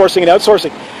 sure, insourcing and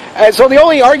outsourcing. And so the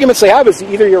only arguments they have is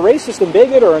either you're racist and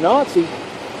bigot or a Nazi.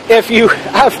 If you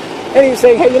have any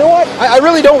saying, hey, you know what, I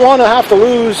really don't want to have to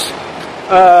lose,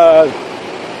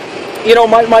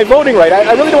 my voting right.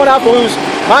 I really don't want to have to lose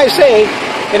my say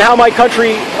in how my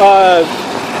country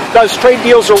does trade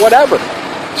deals or whatever.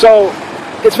 So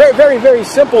it's very, very, very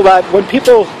simple that when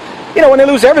people, when they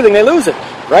lose everything, they lose it,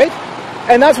 right?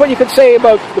 And that's what you could say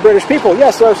about the British people.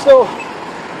 Yes, there are still,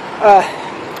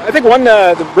 I think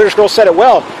the British girl said it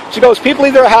well. She goes, people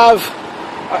either have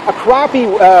a crappy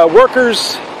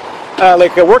workers,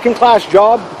 like a working class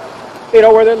job,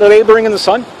 where they're laboring in the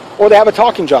sun, or they have a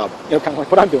talking job, kind of like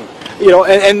what I'm doing.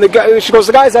 And she goes,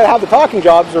 the guys that have the talking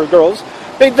jobs, or girls,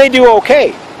 they do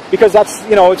okay, because that's,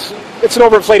 it's an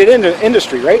overinflated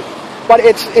industry, right? But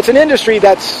it's an industry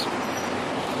that's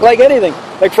like anything.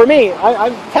 Like for me,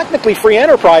 I'm technically free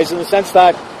enterprise in the sense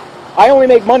that I only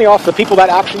make money off the people that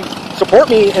actually support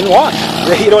me and watch.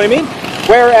 You know what I mean?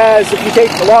 Whereas if you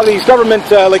take a lot of these government,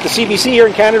 like the CBC here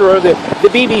in Canada or the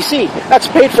BBC, that's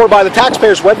paid for by the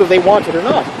taxpayers whether they want it or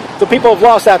not. So people have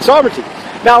lost that sovereignty.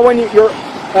 Now when your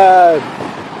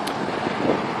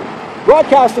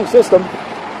broadcasting system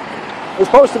is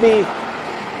supposed to be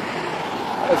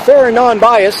fair and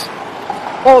non-biased,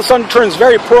 all of a sudden turns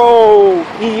very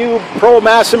pro-EU,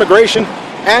 pro-mass immigration,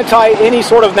 anti any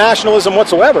sort of nationalism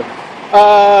whatsoever.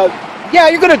 yeah,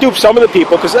 you're going to dupe some of the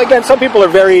people, because again, some people are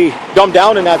very dumbed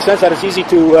down in that sense that it's easy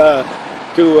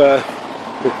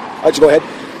I'll just go ahead.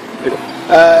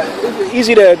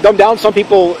 Easy to dumb down some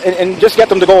people and just get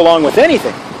them to go along with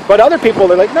anything. But other people,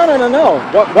 they're like, no.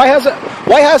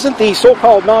 Why hasn't the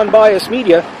so-called non-biased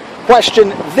media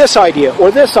questioned this idea,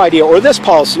 or this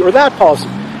policy, or that policy?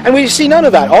 And we see none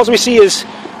of that. All we see is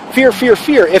fear.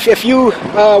 If you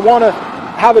want to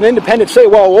have an independent say,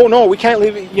 well, oh no, we can't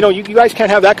leave. You guys can't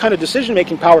have that kind of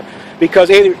decision-making power, because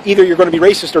either you're going to be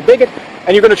racist or bigot,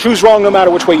 and you're going to choose wrong no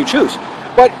matter which way you choose.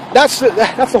 But that's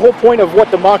the whole point of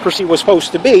what democracy was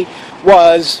supposed to be,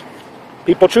 was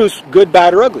people choose good,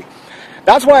 bad, or ugly.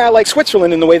 That's why I like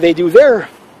Switzerland in the way they do their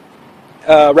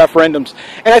referendums.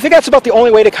 And I think that's about the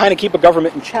only way to kind of keep a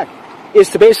government in check, is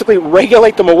to basically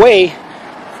regulate them away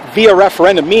via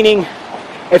referendum. Meaning,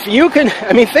 if you can,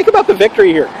 think about the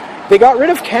victory here. They got rid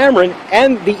of Cameron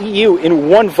and the EU in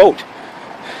one vote.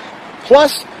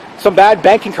 Plus some bad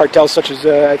banking cartels, such as,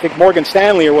 I think, Morgan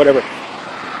Stanley or whatever.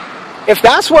 If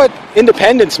that's what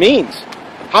independence means,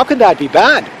 how could that be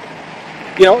bad?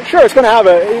 Sure, it's going to have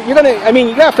you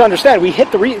have to understand, we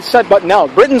hit the reset button now.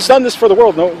 Britain's done this for the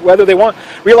world, whether they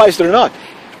realize it or not.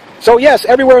 So yes,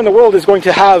 everywhere in the world is going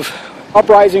to have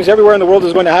uprisings, everywhere in the world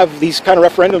is going to have these kind of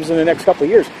referendums in the next couple of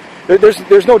years.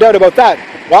 There's no doubt about that.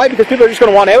 Why? Because people are just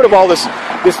going to want out of all this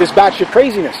batshit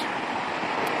craziness.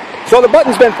 So the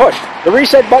button's been pushed. The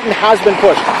reset button has been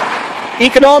pushed.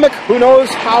 Economic, who knows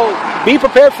how, be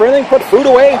prepared for anything, put food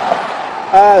away.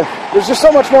 There's just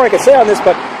so much more I could say on this,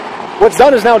 but what's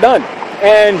done is now done.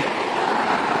 And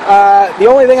the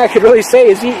only thing I could really say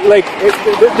is,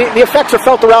 the effects are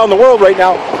felt around the world right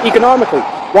now, economically.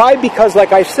 Why? Because,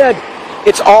 like I said,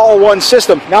 it's all one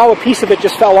system. Now a piece of it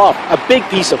just fell off, a big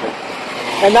piece of it.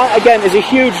 And that, again, is a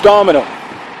huge domino.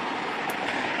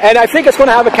 And I think it's going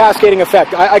to have a cascading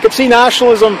effect. I could see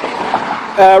nationalism,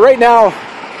 right now,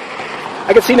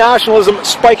 I could see nationalism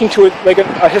spiking to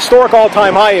a historic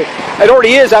all-time high. It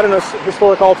already is at a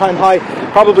historic all-time high,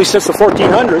 probably since the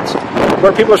 1400s,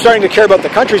 where people are starting to care about the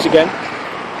countries again.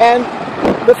 And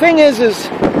the thing is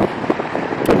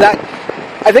that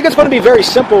I think it's going to be very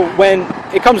simple when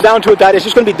it comes down to it, that it's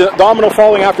just going to be domino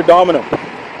falling after domino.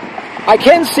 I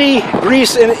can see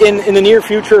Greece in the near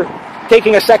future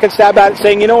taking a second stab at it,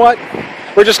 saying, you know what,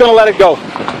 we're just going to let it go.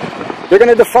 They're going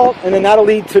to default, and then that'll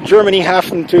lead to Germany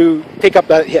having to take up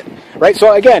that hit, right?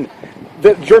 So again,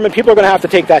 the German people are going to have to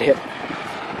take that hit.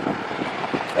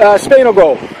 Spain will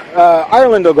go.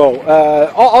 Ireland will go.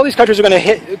 All these countries are going to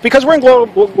hit, because we're in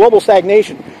global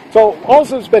stagnation. So all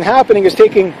that's been happening is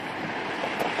taking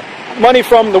money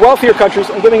from the wealthier countries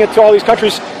and giving it to all these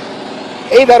countries,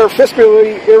 that are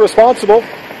fiscally irresponsible,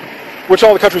 which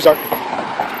all the countries are.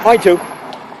 Mine too.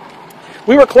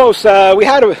 We were close. We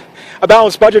had a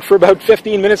balanced budget for about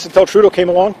 15 minutes until Trudeau came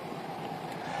along.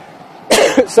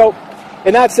 So,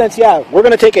 in that sense, yeah, we're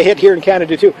going to take a hit here in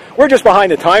Canada too. We're just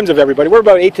behind the times of everybody. We're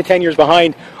about 8 to 10 years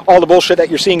behind all the bullshit that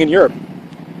you're seeing in Europe.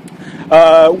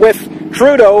 With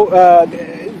Trudeau,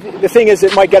 the thing is,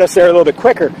 it might get us there a little bit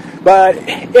quicker. But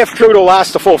if Trudeau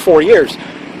lasts the full 4 years,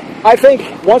 I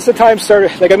think once the times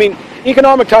started,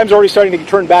 economic times are already starting to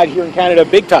turn bad here in Canada,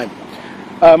 big time.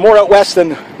 More out west than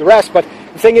the rest, but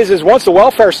the thing is once the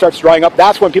welfare starts drying up,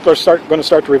 that's when people are going to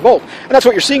start to revolt. And that's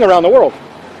what you're seeing around the world.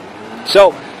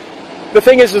 So the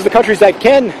thing is the countries that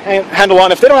can handle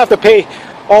on, if they don't have to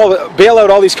bail out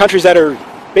all these countries that are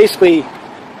basically,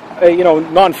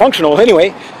 non-functional anyway,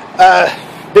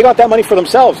 they got that money for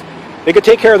themselves. They could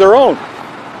take care of their own.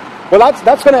 Well,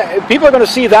 people are going to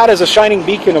see that as a shining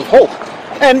beacon of hope.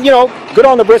 And, good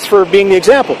on the Brits for being the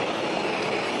example.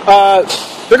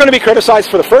 They're going to be criticized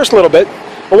for the first little bit,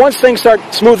 but once things start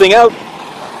smoothing out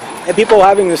and people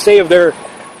having the say of their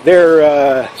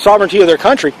sovereignty of their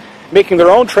country, making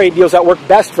their own trade deals that work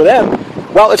best for them,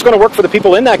 well, it's going to work for the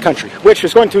people in that country, which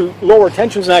is going to lower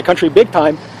tensions in that country big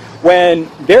time when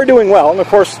they're doing well. And of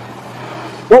course,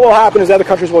 what will happen is other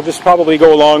countries will just probably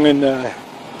go along and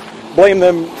blame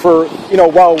them for,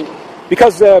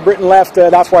 because Britain left,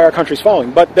 that's why our country's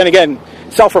falling. But then again,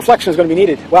 self-reflection is going to be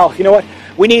needed. Well, you know what?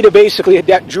 We need basically a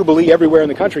debt jubilee everywhere in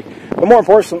the country. But more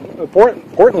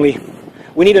importantly,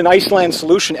 we need an Iceland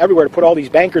solution everywhere to put all these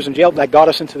bankers in jail that got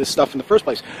us into this stuff in the first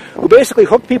place, who basically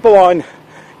hooked people on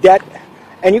debt.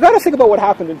 And you got to think about what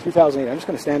happened in 2008. I'm just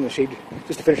going to stand in the shade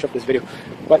just to finish up this video.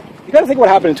 But you got to think what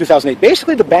happened in 2008.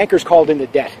 Basically, the bankers called into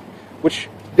debt, which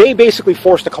they basically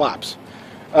forced a collapse.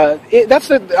 I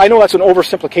know that's an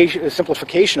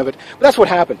oversimplification of it, but that's what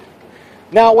happened.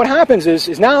 Now, what happens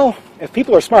is now, if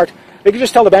people are smart, they can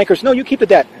just tell the bankers, no, you keep the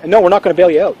debt, and no, we're not going to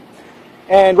bail you out.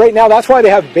 And right now, that's why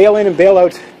they have bail-in and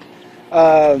bail-out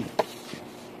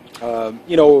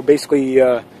basically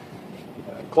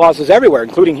clauses everywhere,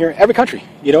 including here, every country,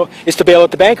 is to bail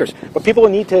out the bankers. But people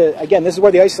need to, again, this is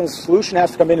where the Iceland solution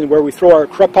has to come in, and where we throw our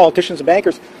corrupt politicians and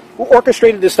bankers who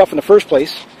orchestrated this stuff in the first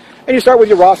place. And you start with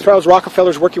your Rothschilds,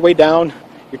 Rockefellers, work your way down,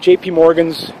 your JP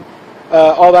Morgans,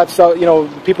 all that stuff,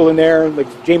 the people in there,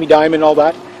 like Jamie Dimon, all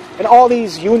that. And all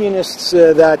these unionists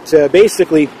that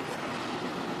basically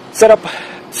set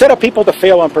up people to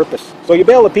fail on purpose. So you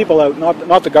bail the people out,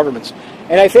 not the governments.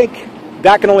 And I think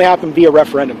that can only happen via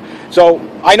referendum. So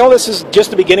I know this is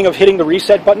just the beginning of hitting the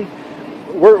reset button.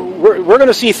 We're going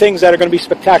to see things that are going to be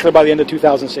spectacular by the end of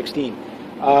 2016.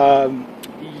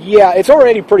 Yeah, it's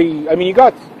already pretty. I mean, you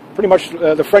got pretty much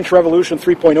the French Revolution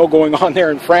 3.0 going on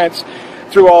there in France,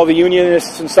 through all the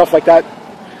unionists and stuff like that.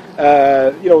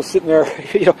 Sitting there,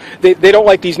 they don't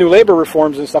like these new labor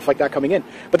reforms and stuff like that coming in.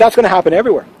 But that's going to happen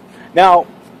everywhere. Now,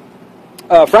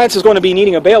 France is going to be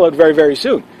needing a bailout very, very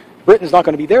soon. Britain's not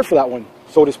going to be there for that one,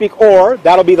 so to speak. Or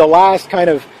that'll be the last kind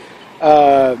of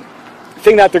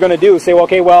thing that they're going to do. Say,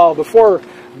 well, before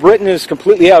Britain is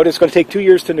completely out, it's going to take 2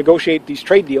 years to negotiate these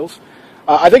trade deals.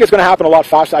 I think it's going to happen a lot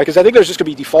faster, because I think there's just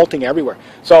going to be defaulting everywhere.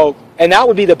 So, and that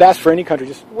would be the best for any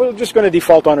country. We're just going to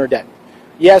default on our debt.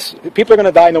 Yes, people are going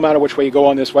to die no matter which way you go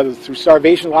on this, whether through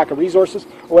starvation, lack of resources,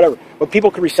 or whatever. But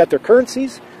people could reset their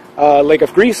currencies. Like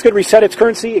if Greece could reset its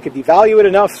currency, it could devalue it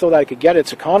enough so that it could get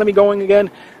its economy going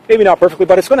again. Maybe not perfectly,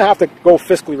 but it's going to have to go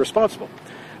fiscally responsible.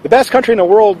 The best country in the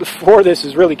world for this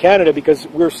is really Canada, because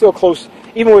we're still close,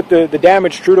 even with the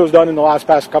damage Trudeau's done in the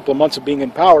past couple of months of being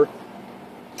in power.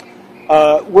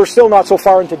 We're still not so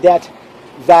far into debt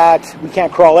that we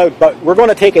can't crawl out, but we're going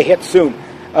to take a hit soon.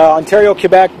 Ontario,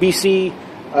 Quebec, BC,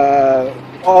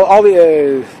 all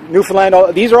the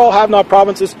Newfoundland, these are all have-not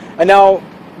provinces, and now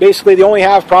basically the only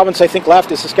have province I think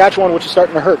left is Saskatchewan, which is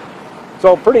starting to hurt.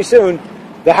 So pretty soon,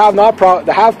 the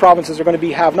have provinces are going to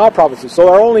be have-not provinces. So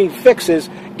our only fix is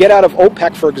get out of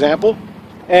OPEC, for example,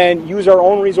 and use our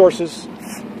own resources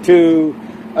to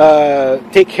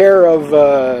take care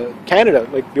of Canada,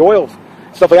 like the oil,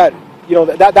 stuff like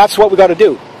that. That's what we got to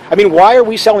do. I mean, why are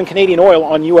we selling Canadian oil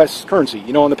on U.S. currency,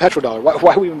 on the petrodollar?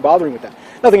 Why are we even bothering with that?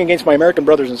 Nothing against my American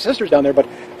brothers and sisters down there, but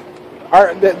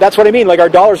that's what I mean. Like, our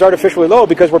dollar's artificially low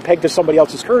because we're pegged to somebody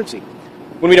else's currency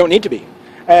when we don't need to be.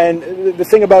 And the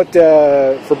thing about,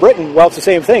 for Britain, well, it's the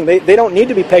same thing. They don't need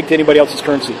to be pegged to anybody else's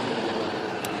currency,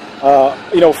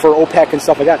 for OPEC and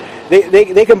stuff like that.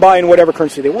 They can buy in whatever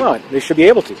currency they want. They should be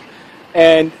able to.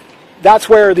 And that's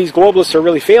where these globalists are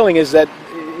really failing, is that,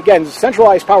 again,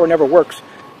 centralized power never works,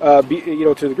 to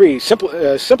the degree.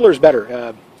 Simpler is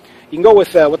better. You can go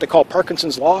with what they call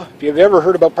Parkinson's Law. If you've ever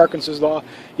heard about Parkinson's Law,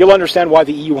 you'll understand why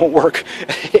the EU won't work.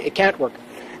 It can't work.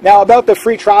 Now, about the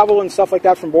free travel and stuff like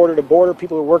that from border to border,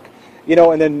 people who work,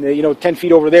 and then, 10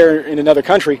 feet over there in another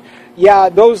country, yeah,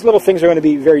 those little things are going to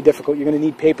be very difficult. You're going to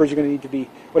need papers, you're going to need to be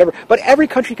whatever. But every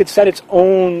country could set its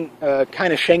own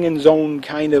kind of Schengen zone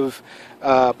kind of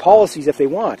policies if they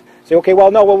want. Say, okay,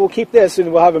 we'll keep this,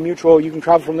 and we'll have a mutual, you can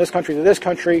travel from this country to this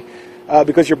country,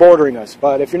 because you're bordering us.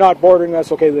 But if you're not bordering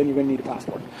us, okay, then you're going to need a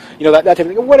passport. That type of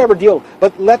thing. Whatever deal.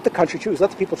 But let the country choose.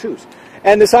 Let the people choose.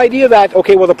 And this idea that,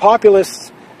 okay, well, the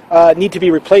populists need to be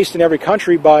replaced in every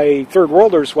country by third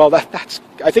worlders, well, I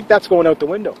think that's going out the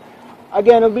window.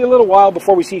 Again, it'll be a little while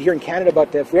before we see it here in Canada,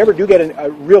 but if we ever do get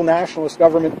a real nationalist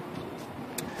government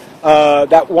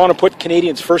that want to put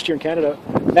Canadians first here in Canada,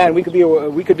 man, we could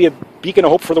be a beacon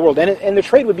of hope for the world. And the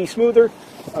trade would be smoother.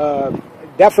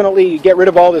 Definitely get rid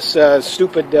of all this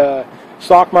stupid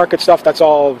stock market stuff. That's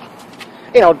all,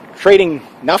 trading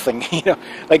nothing.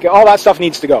 Like all that stuff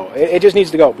needs to go. It just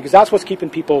needs to go, because that's what's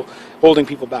holding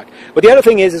people back. But the other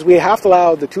thing is we have to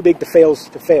allow the too big to fails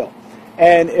to fail.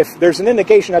 And if there's an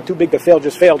indication that too big to fail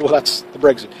just failed, well, that's the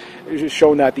Brexit. It's just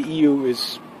shown that the EU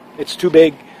it's too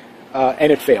big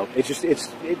and it failed.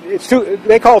 It's too.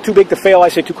 They call it too big to fail. I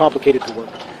say too complicated to work.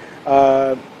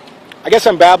 I guess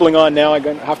I'm babbling on now. I'm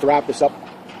going to have to wrap this up.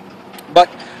 But,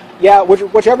 yeah,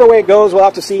 whichever way it goes, we'll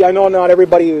have to see. I know not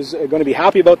everybody is going to be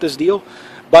happy about this deal,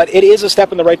 but it is a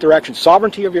step in the right direction.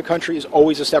 Sovereignty of your country is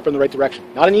always a step in the right direction.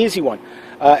 Not an easy one.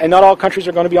 And not all countries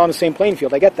are going to be on the same playing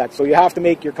field. I get that. So you have to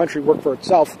make your country work for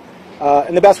itself.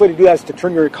 And the best way to do that is to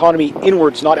turn your economy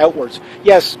inwards, not outwards.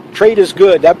 Yes, trade is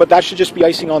good, but that should just be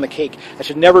icing on the cake. That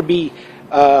should never be...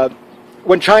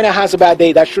 when China has a bad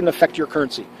day, that shouldn't affect your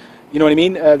currency. You know what I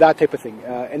mean? That type of thing.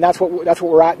 And that's what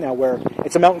we're at now, where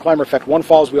it's a mountain climber effect. One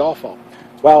falls, we all fall.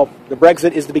 Well, the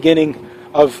Brexit is the beginning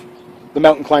of the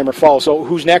mountain climber fall. So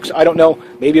who's next? I don't know.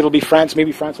 Maybe it'll be France.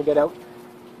 Maybe France will get out.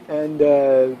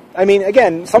 And, I mean,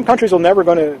 again, some countries are never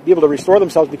going to be able to restore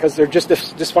themselves because they're just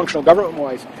dysfunctional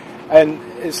government-wise.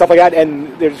 and stuff like that,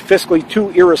 and they're fiscally too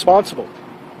irresponsible.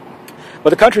 But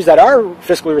the countries that are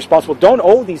fiscally responsible don't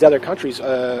owe these other countries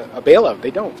a bailout.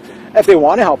 They don't. If they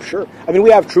want to help, sure. I mean,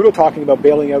 we have Trudeau talking about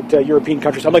bailing out European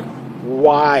countries. I'm like,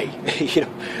 why?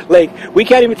 Like, we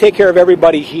can't even take care of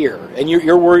everybody here, and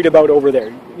you're worried about over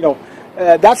there.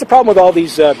 That's the problem with all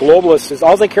these globalists, is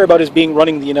all they care about is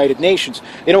running the United Nations.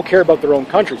 They don't care about their own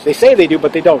countries. They say they do,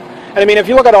 but they don't. And I mean, if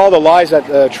you look at all the lies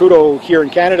that Trudeau here in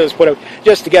Canada has put out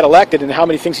just to get elected, and how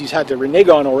many things he's had to renege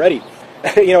on already,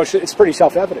 it's pretty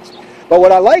self-evident. But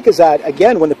what I like is that,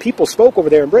 again, when the people spoke over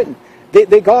there in Britain,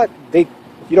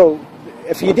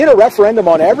 if you did a referendum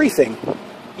on everything,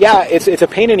 yeah, it's a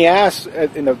pain in the ass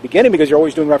in the beginning because you're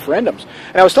always doing referendums.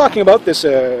 And I was talking about this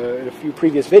in a few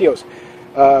previous videos.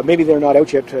 Maybe they're not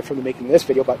out yet from the making of this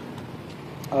video, but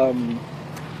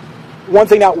one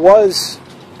thing that was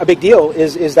a big deal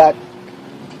is that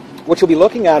what you'll be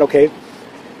looking at, okay,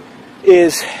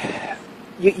 is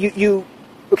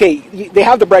they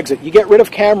have the Brexit. You get rid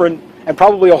of Cameron and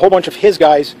probably a whole bunch of his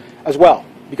guys as well,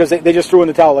 because they just threw in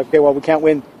the towel, like, okay, well, we can't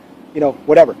win,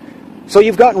 whatever. So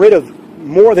you've gotten rid of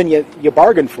more than you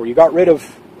bargained for. You got rid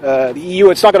of the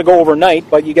EU. It's not going to go overnight,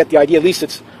 but you get the idea. At least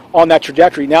it's on that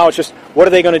trajectory. Now it's just, what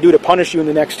are they going to do to punish you in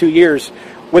the next 2 years?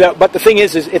 But the thing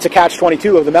is it's a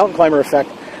catch-22 of the mountain climber effect.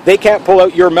 They can't pull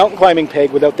out your mountain climbing peg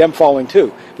without them falling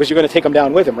too, because you're going to take them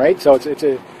down with them, right? So it's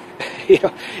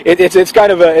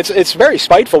kind of it's very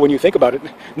spiteful when you think about it.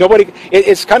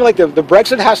 It's kind of like the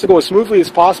Brexit has to go as smoothly as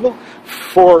possible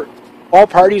for all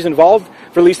parties involved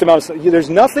for the least amount of. There's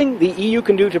nothing the EU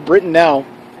can do to Britain now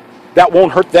that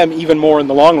won't hurt them even more in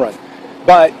the long run.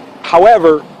 But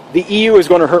however, the EU is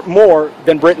going to hurt more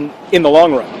than Britain in the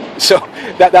long run. So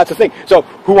that's the thing. So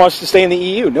who wants to stay in the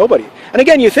EU? Nobody. And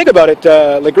again, you think about it,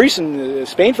 like Greece and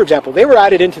Spain, for example, they were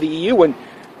added into the EU when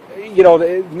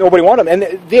nobody wanted them.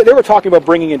 And they were talking about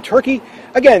bringing in Turkey.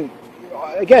 Again,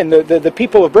 the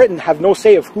people of Britain have no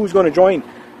say of who's going to join.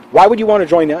 Why would you want to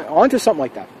join onto something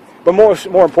like that? But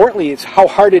more importantly, it's how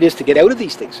hard it is to get out of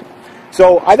these things.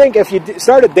 So I think if you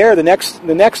started there, the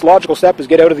next logical step is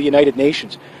get out of the United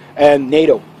Nations and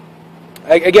NATO.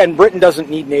 Again, Britain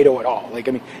doesn't need NATO at all. Like,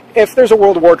 I mean, if there's a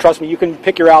world war, trust me, you can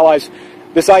pick your allies.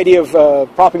 This idea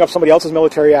of propping up somebody else's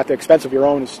military at the expense of your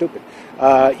own is stupid.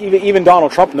 Even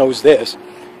Donald Trump knows this.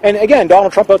 And again,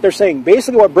 Donald Trump out there saying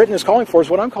basically what Britain is calling for is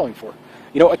what I'm calling for.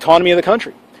 Autonomy of the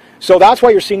country. So that's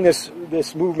why you're seeing this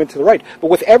movement to the right.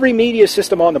 But with every media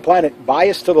system on the planet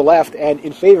biased to the left and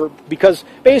in favor, because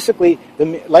basically,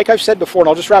 like I've said before, and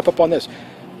I'll just wrap up on this,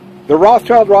 the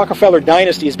Rothschild-Rockefeller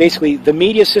dynasty is basically the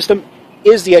media system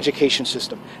is the education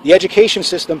system. The education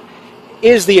system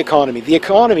is the economy. The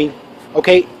economy,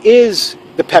 okay, is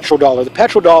the petrodollar. The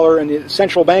petrodollar and the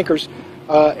central bankers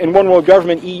and one world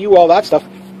government, EU, all that stuff,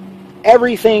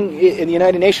 everything in the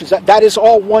United Nations, that is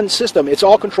all one system. It's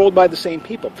all controlled by the same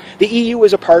people. The EU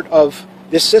is a part of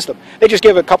this system. They just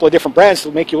give a couple of different brands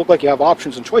to make you look like you have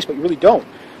options and choice, but you really don't.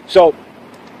 So,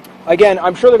 again,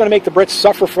 I'm sure they're going to make the Brits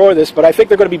suffer for this, but I think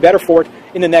they're going to be better for it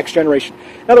in the next generation.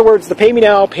 In other words, the pay me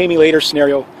now, pay me later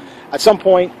scenario, at some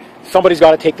point, somebody's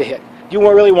got to take the hit. Do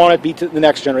you really want to be to the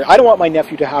next generation? I don't want my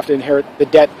nephew to have to inherit the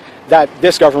debt that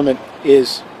this government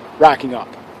is racking up.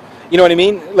 You know what I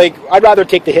mean? Like, I'd rather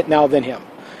take the hit now than him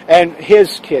and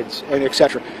his kids and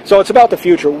etc. So it's about the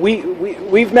future.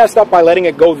 We've messed up by letting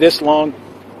it go this long.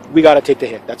 We got to take the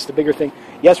hit. That's the bigger thing.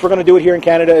 Yes, we're going to do it here in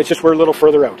Canada. It's just we're a little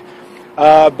further out.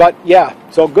 But yeah,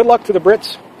 so good luck to the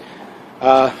Brits.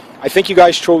 I think you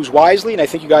guys chose wisely, and I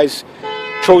think you guys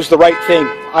chose the right thing.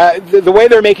 The way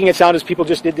they're making it sound is people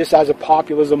just did this as a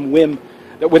populism whim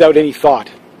without any thought.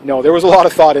 No, there was a lot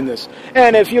of thought in this.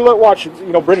 And if you watch,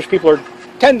 British people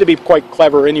tend to be quite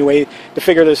clever anyway to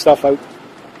figure this stuff out.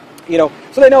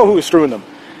 So they know who is screwing them.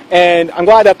 And I'm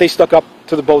glad that they stuck up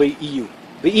to the bully EU.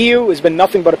 The EU has been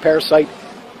nothing but a parasite,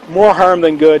 more harm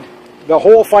than good. The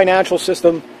whole financial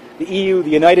system, the EU,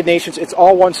 the United Nations, it's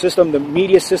all one system. The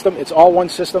media system, it's all one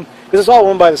system. Because it's all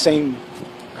owned by the same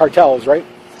cartels, right?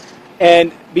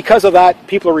 And because of that,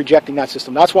 people are rejecting that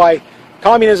system. That's why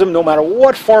communism, no matter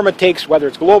what form it takes, whether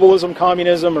it's globalism,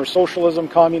 communism, or socialism,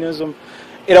 communism,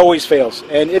 it always fails.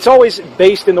 And it's always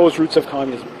based in those roots of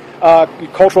communism.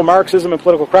 Cultural Marxism and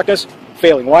political correctness,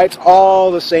 failing. Why? It's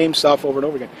all the same stuff over and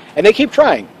over again. And they keep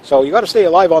trying. So you got to stay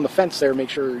alive on the fence there, make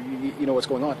sure you know what's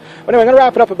going on. But anyway, I'm going to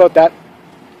wrap it up about that.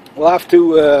 We'll have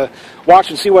to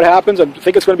watch and see what happens. I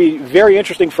think it's going to be very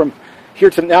interesting from here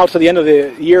to now to the end of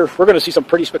the year. We're going to see some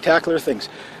pretty spectacular things.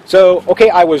 So, okay,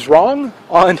 I was wrong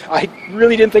on, I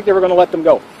really didn't think they were going to let them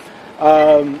go.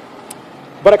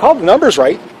 But I called the numbers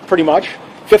right, pretty much.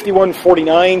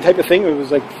 51-49 type of thing. It was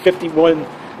like 51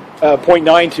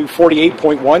 0.9 to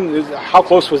 48.1. How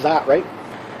close was that, right?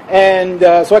 And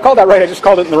so I called that right. I just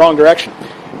called it in the wrong direction.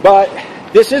 But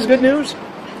this is good news.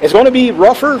 It's going to be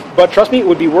rougher, but trust me, it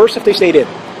would be worse if they stayed in.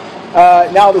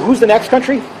 Now, who's the next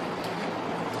country?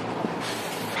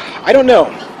 I don't know.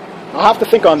 I'll have to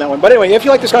think on that one. But anyway, if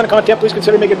you like this kind of content, please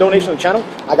consider making a donation to the channel.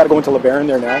 I got to go into LeBaron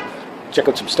there now. Check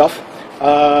out some stuff.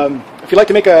 If you'd like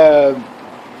to make a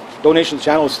donation to the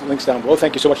channel, links down below.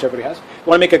 Thank you so much to everybody has. If you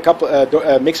want to make a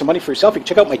couple, make some money for yourself, you can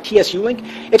check out my TSU link.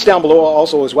 It's down below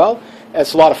also as well.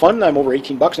 It's a lot of fun. I'm over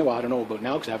 $18 now. Well, I don't know about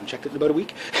now because I haven't checked it in about a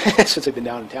week since I've been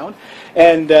down in town.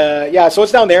 And yeah, so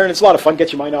it's down there and it's a lot of fun.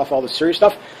 Gets your mind off all this serious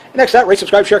stuff. And next to that, rate,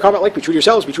 subscribe, share, comment, like. Be true to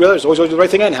yourselves. Be true to others. Always do the right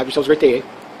thing and have yourselves a great day.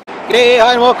 G'day,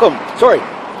 hi and welcome. Sorry,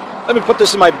 let me put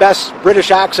this in my best British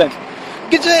accent.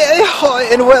 G'day, hi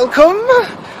and welcome.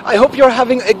 I hope you're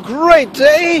having a great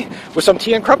day with some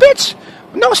tea and crumpets.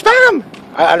 No spam.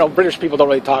 I know British people don't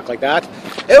really talk like that.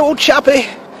 Oh, chappy,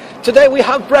 today we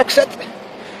have Brexit,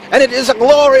 and it is a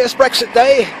glorious Brexit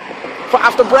day for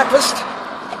after breakfast.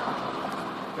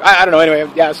 I don't know,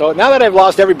 anyway, yeah, so now that I've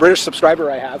lost every British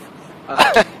subscriber I have.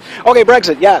 Okay,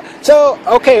 Brexit, yeah. So,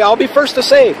 okay, I'll be first to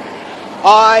say,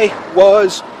 I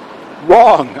was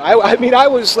wrong. I mean, I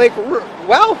was like,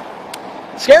 well,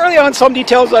 scarily on some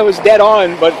details I was dead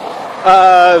on, but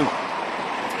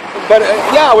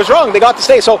yeah, I was wrong. They got to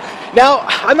stay. So now,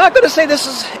 I'm not going to say this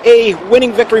is a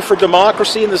winning victory for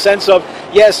democracy in the sense of,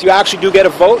 yes, you actually do get a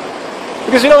vote,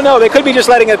 because you don't know. They could be just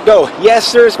letting it go.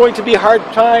 Yes, there's going to be hard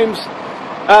times.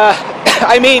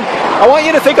 I mean, I want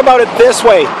you to think about it this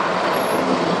way.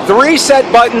 The reset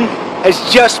button has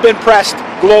just been pressed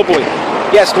globally.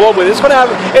 Yes, globally. It's going to have...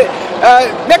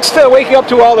 next to waking up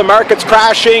to all the markets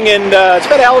crashing, and it's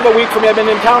been a hell of a week for me. I've been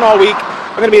in town all week.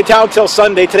 I'm going to be in town till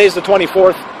Sunday. Today's the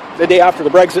 24th, the day after the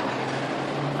Brexit.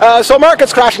 So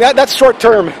markets crashing, that's short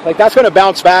term. Like, that's going to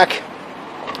bounce back.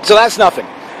 So that's nothing.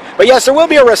 But yes, there will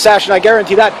be a recession, I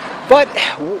guarantee that. But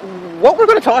what we're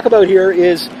going to talk about here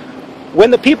is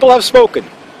when the people have spoken.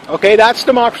 Okay, that's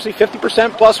democracy,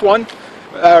 50% plus one.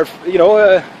 You know,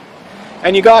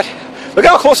 and you got... Look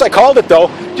how close I called it, though,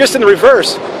 just in the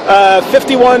reverse.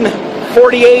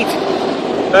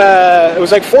 51-48, it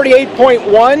was like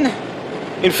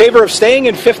 48.1 in favor of staying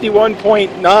and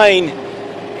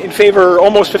 51.9 in favor,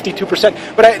 almost 52%.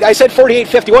 But I said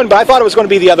 48-51, but I thought it was going to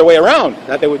be the other way around,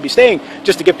 that they would be staying,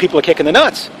 just to give people a kick in the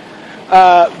nuts.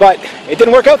 But it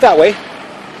didn't work out that way.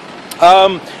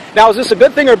 Now, is this a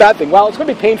good thing or a bad thing? Well, it's going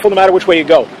to be painful no matter which way you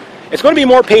go. It's going to be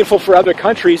more painful for other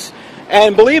countries.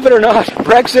 And believe it or not,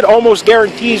 Brexit almost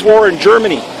guarantees war in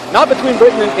Germany. Not between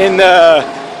Britain and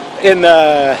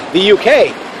the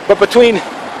UK, but between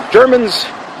Germans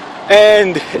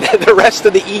and the rest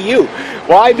of the EU.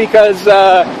 Why? Because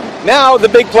now the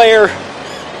big player...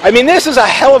 I mean, this is a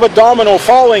hell of a domino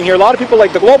falling here. A lot of people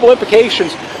like the global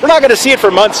implications. We're not going to see it for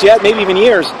months yet, maybe even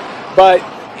years. But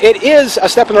it is a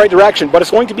step in the right direction. But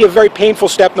it's going to be a very painful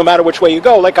step no matter which way you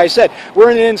go. Like I said,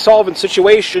 we're in an insolvent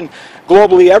situation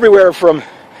globally, everywhere from,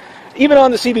 even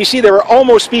on the CBC, they were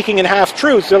almost speaking in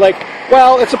half-truths. They're like,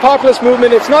 well, it's a populist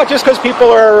movement. It's not just because people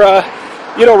are,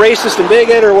 you know, racist and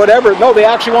bigot or whatever. No, they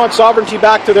actually want sovereignty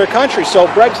back to their country. So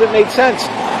Brexit made sense.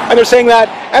 And they're saying that,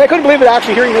 and I couldn't believe it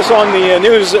actually hearing this on the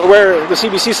news where the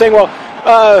CBC is saying, well,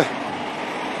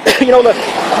 you know,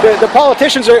 the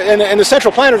politicians are, and the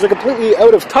central planners are completely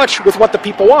out of touch with what the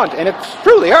people want. And it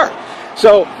truly are.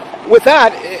 So with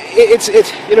that, it's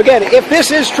you know, again, if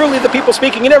this is truly the people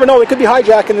speaking, you never know, they could be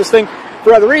hijacking this thing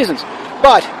for other reasons.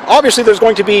 But obviously there's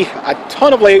going to be a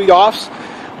ton of layoffs.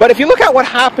 But if you look at what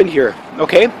happened here,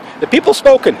 okay, the people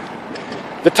spoken.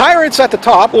 The tyrants at the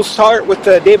top, we'll start with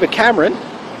David Cameron.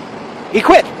 He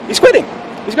quit. He's quitting.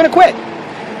 He's going to quit.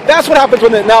 That's what happens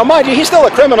when now, mind you, he's still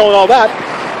a criminal and all that.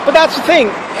 But that's the thing.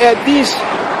 These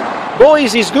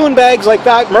bullies, these goonbags like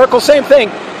that, Merkel, same thing.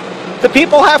 The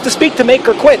people have to speak to make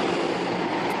her quit.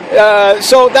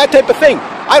 So that type of thing.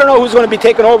 I don't know who's going to be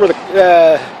taking over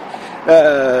the,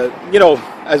 you know,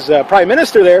 as Prime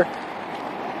Minister there.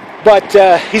 But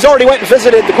he's already went and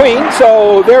visited the Queen,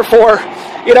 so therefore,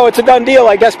 you know, it's a done deal.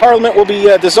 I guess Parliament will be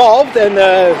dissolved and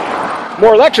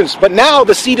more elections. But now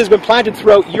the seed has been planted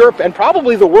throughout Europe and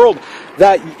probably the world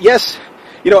that, yes,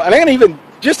 you know, and I'm going to even,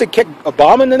 just to kick a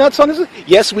bomb in the nuts on this,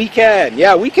 yes, we can.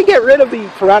 Yeah, we can get rid of the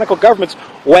tyrannical governments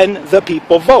when the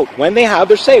people vote, when they have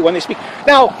their say, when they speak.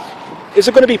 Now, is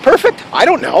it going to be perfect? I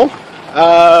don't know.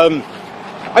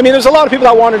 I mean, there's a lot of people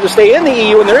that wanted to stay in the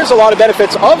EU, and there is a lot of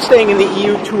benefits of staying in the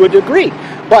EU to a degree.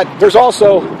 But there's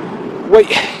also,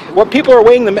 what people are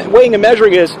weighing and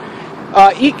measuring is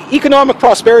economic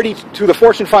prosperity to the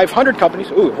Fortune 500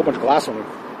 companies. Ooh, a whole bunch of glass on me.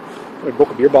 I broke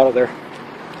a beer bottle there.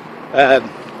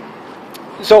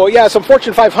 So yeah, some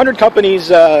Fortune 500 companies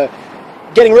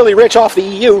getting really rich off the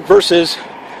EU versus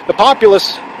the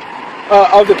populace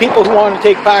of the people who want to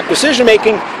take back decision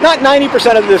making. Not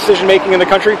 90% of the decision making in the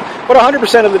country, but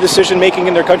 100% of the decision making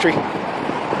in their country.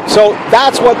 So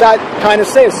that's what that kind of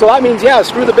says. So that means, yeah,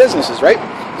 screw the businesses, right?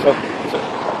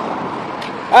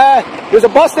 There's a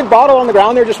busted bottle on the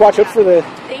ground there. Just watch out for the...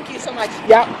 Thank you so much.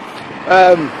 Yeah.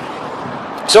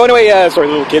 So anyway, sorry,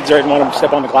 the little kids there. I didn't want them to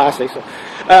step on the glass.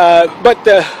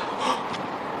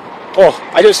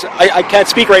 I can't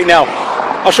speak right now.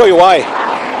 I'll show you why.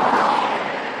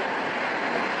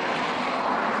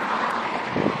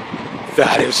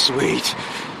 That is sweet.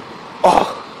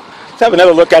 Oh, let's have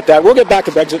another look at that. We'll get back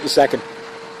to Brexit in a second.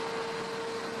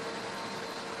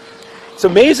 It's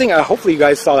amazing. Hopefully you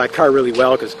guys saw that car really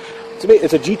well, because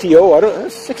it's a GTO. I don't know,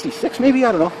 66 maybe.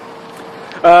 I don't know.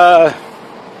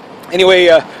 Anyway,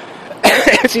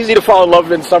 it's easy to fall in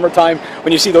love in summertime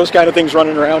when you see those kind of things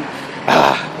running around.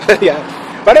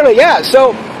 Yeah. But anyway, yeah.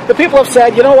 So the people have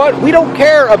said, you know what? We don't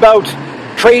care about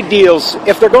trade deals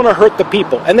if they're going to hurt the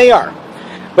people, and they are.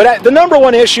 But the number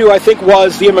one issue, I think,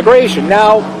 was the immigration.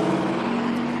 Now,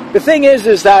 the thing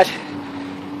is that,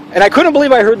 and I couldn't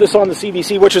believe I heard this on the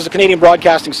CBC, which is the Canadian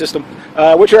Broadcasting System,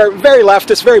 which are very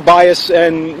leftist, very biased,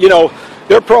 and, you know,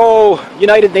 they're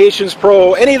pro-United Nations,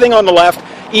 pro-anything on the left,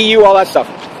 EU, all that stuff.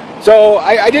 So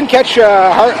I didn't catch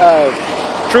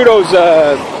Trudeau's,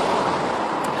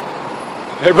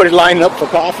 everybody lining up for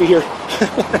coffee here.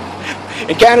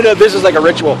 In Canada, this is like a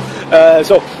ritual.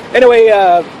 So anyway,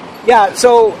 yeah,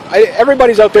 so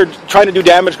everybody's out there trying to do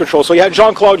damage control. So you had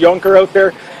Jean-Claude Juncker out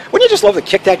there. Wouldn't you just love to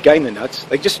kick that guy in the nuts?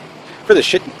 Like, just for the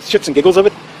shits and giggles of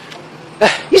it?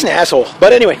 He's an asshole.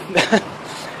 But anyway,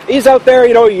 he's out there,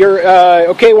 you know, you're,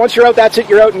 okay, once you're out, that's it,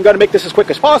 you're out, and you've got to make this as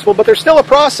quick as possible. But there's still a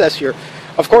process here.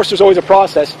 Of course, there's always a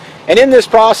process. And in this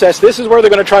process, this is where they're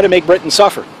going to try to make Britain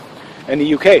suffer, and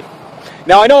the UK.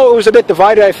 Now, I know it was a bit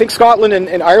divided. I think Scotland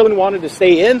and Ireland wanted to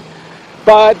stay in.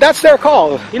 But that's their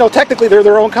call. You know, technically they're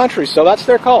their own country, so that's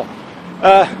their call.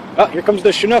 Oh, here comes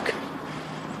the Chinook.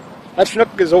 That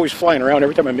Chinook is always flying around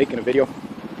every time I'm making a video.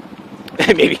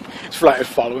 Maybe it's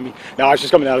following me. No, I was just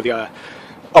coming out of the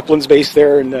Uplands base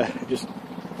there and just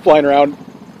flying around,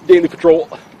 daily patrol.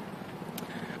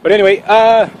 But anyway,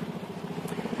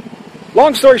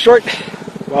 long story short,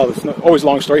 well, it's not always a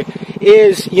long story,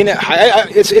 is, you know,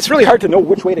 it's really hard to know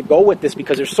which way to go with this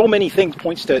because there's so many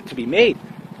points to be made.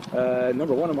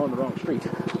 Number one, I'm on the wrong street.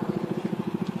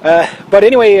 But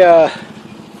anyway,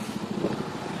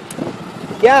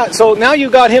 yeah, so now you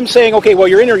got him saying, okay, well,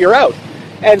 you're in or you're out.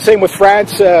 And same with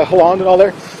France, Hollande and all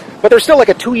there. But there's still like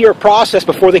a 2-year process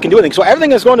before they can do anything. So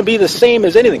everything is going to be the same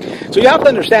as anything. So you have to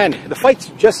understand, the fight's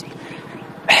just,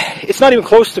 it's not even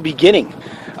close to beginning.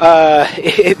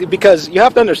 Because you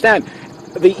have to understand,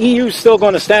 the EU is still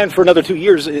going to stand for another 2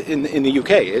 years in the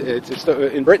UK. It's still,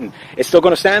 in Britain. It's still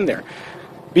going to stand there.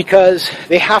 Because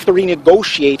they have to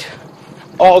renegotiate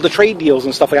all the trade deals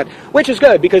and stuff like that, which is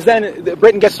good, because then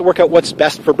Britain gets to work out what's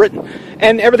best for Britain.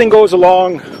 And everything goes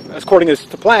along according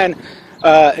to plan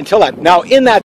until that. Now, in that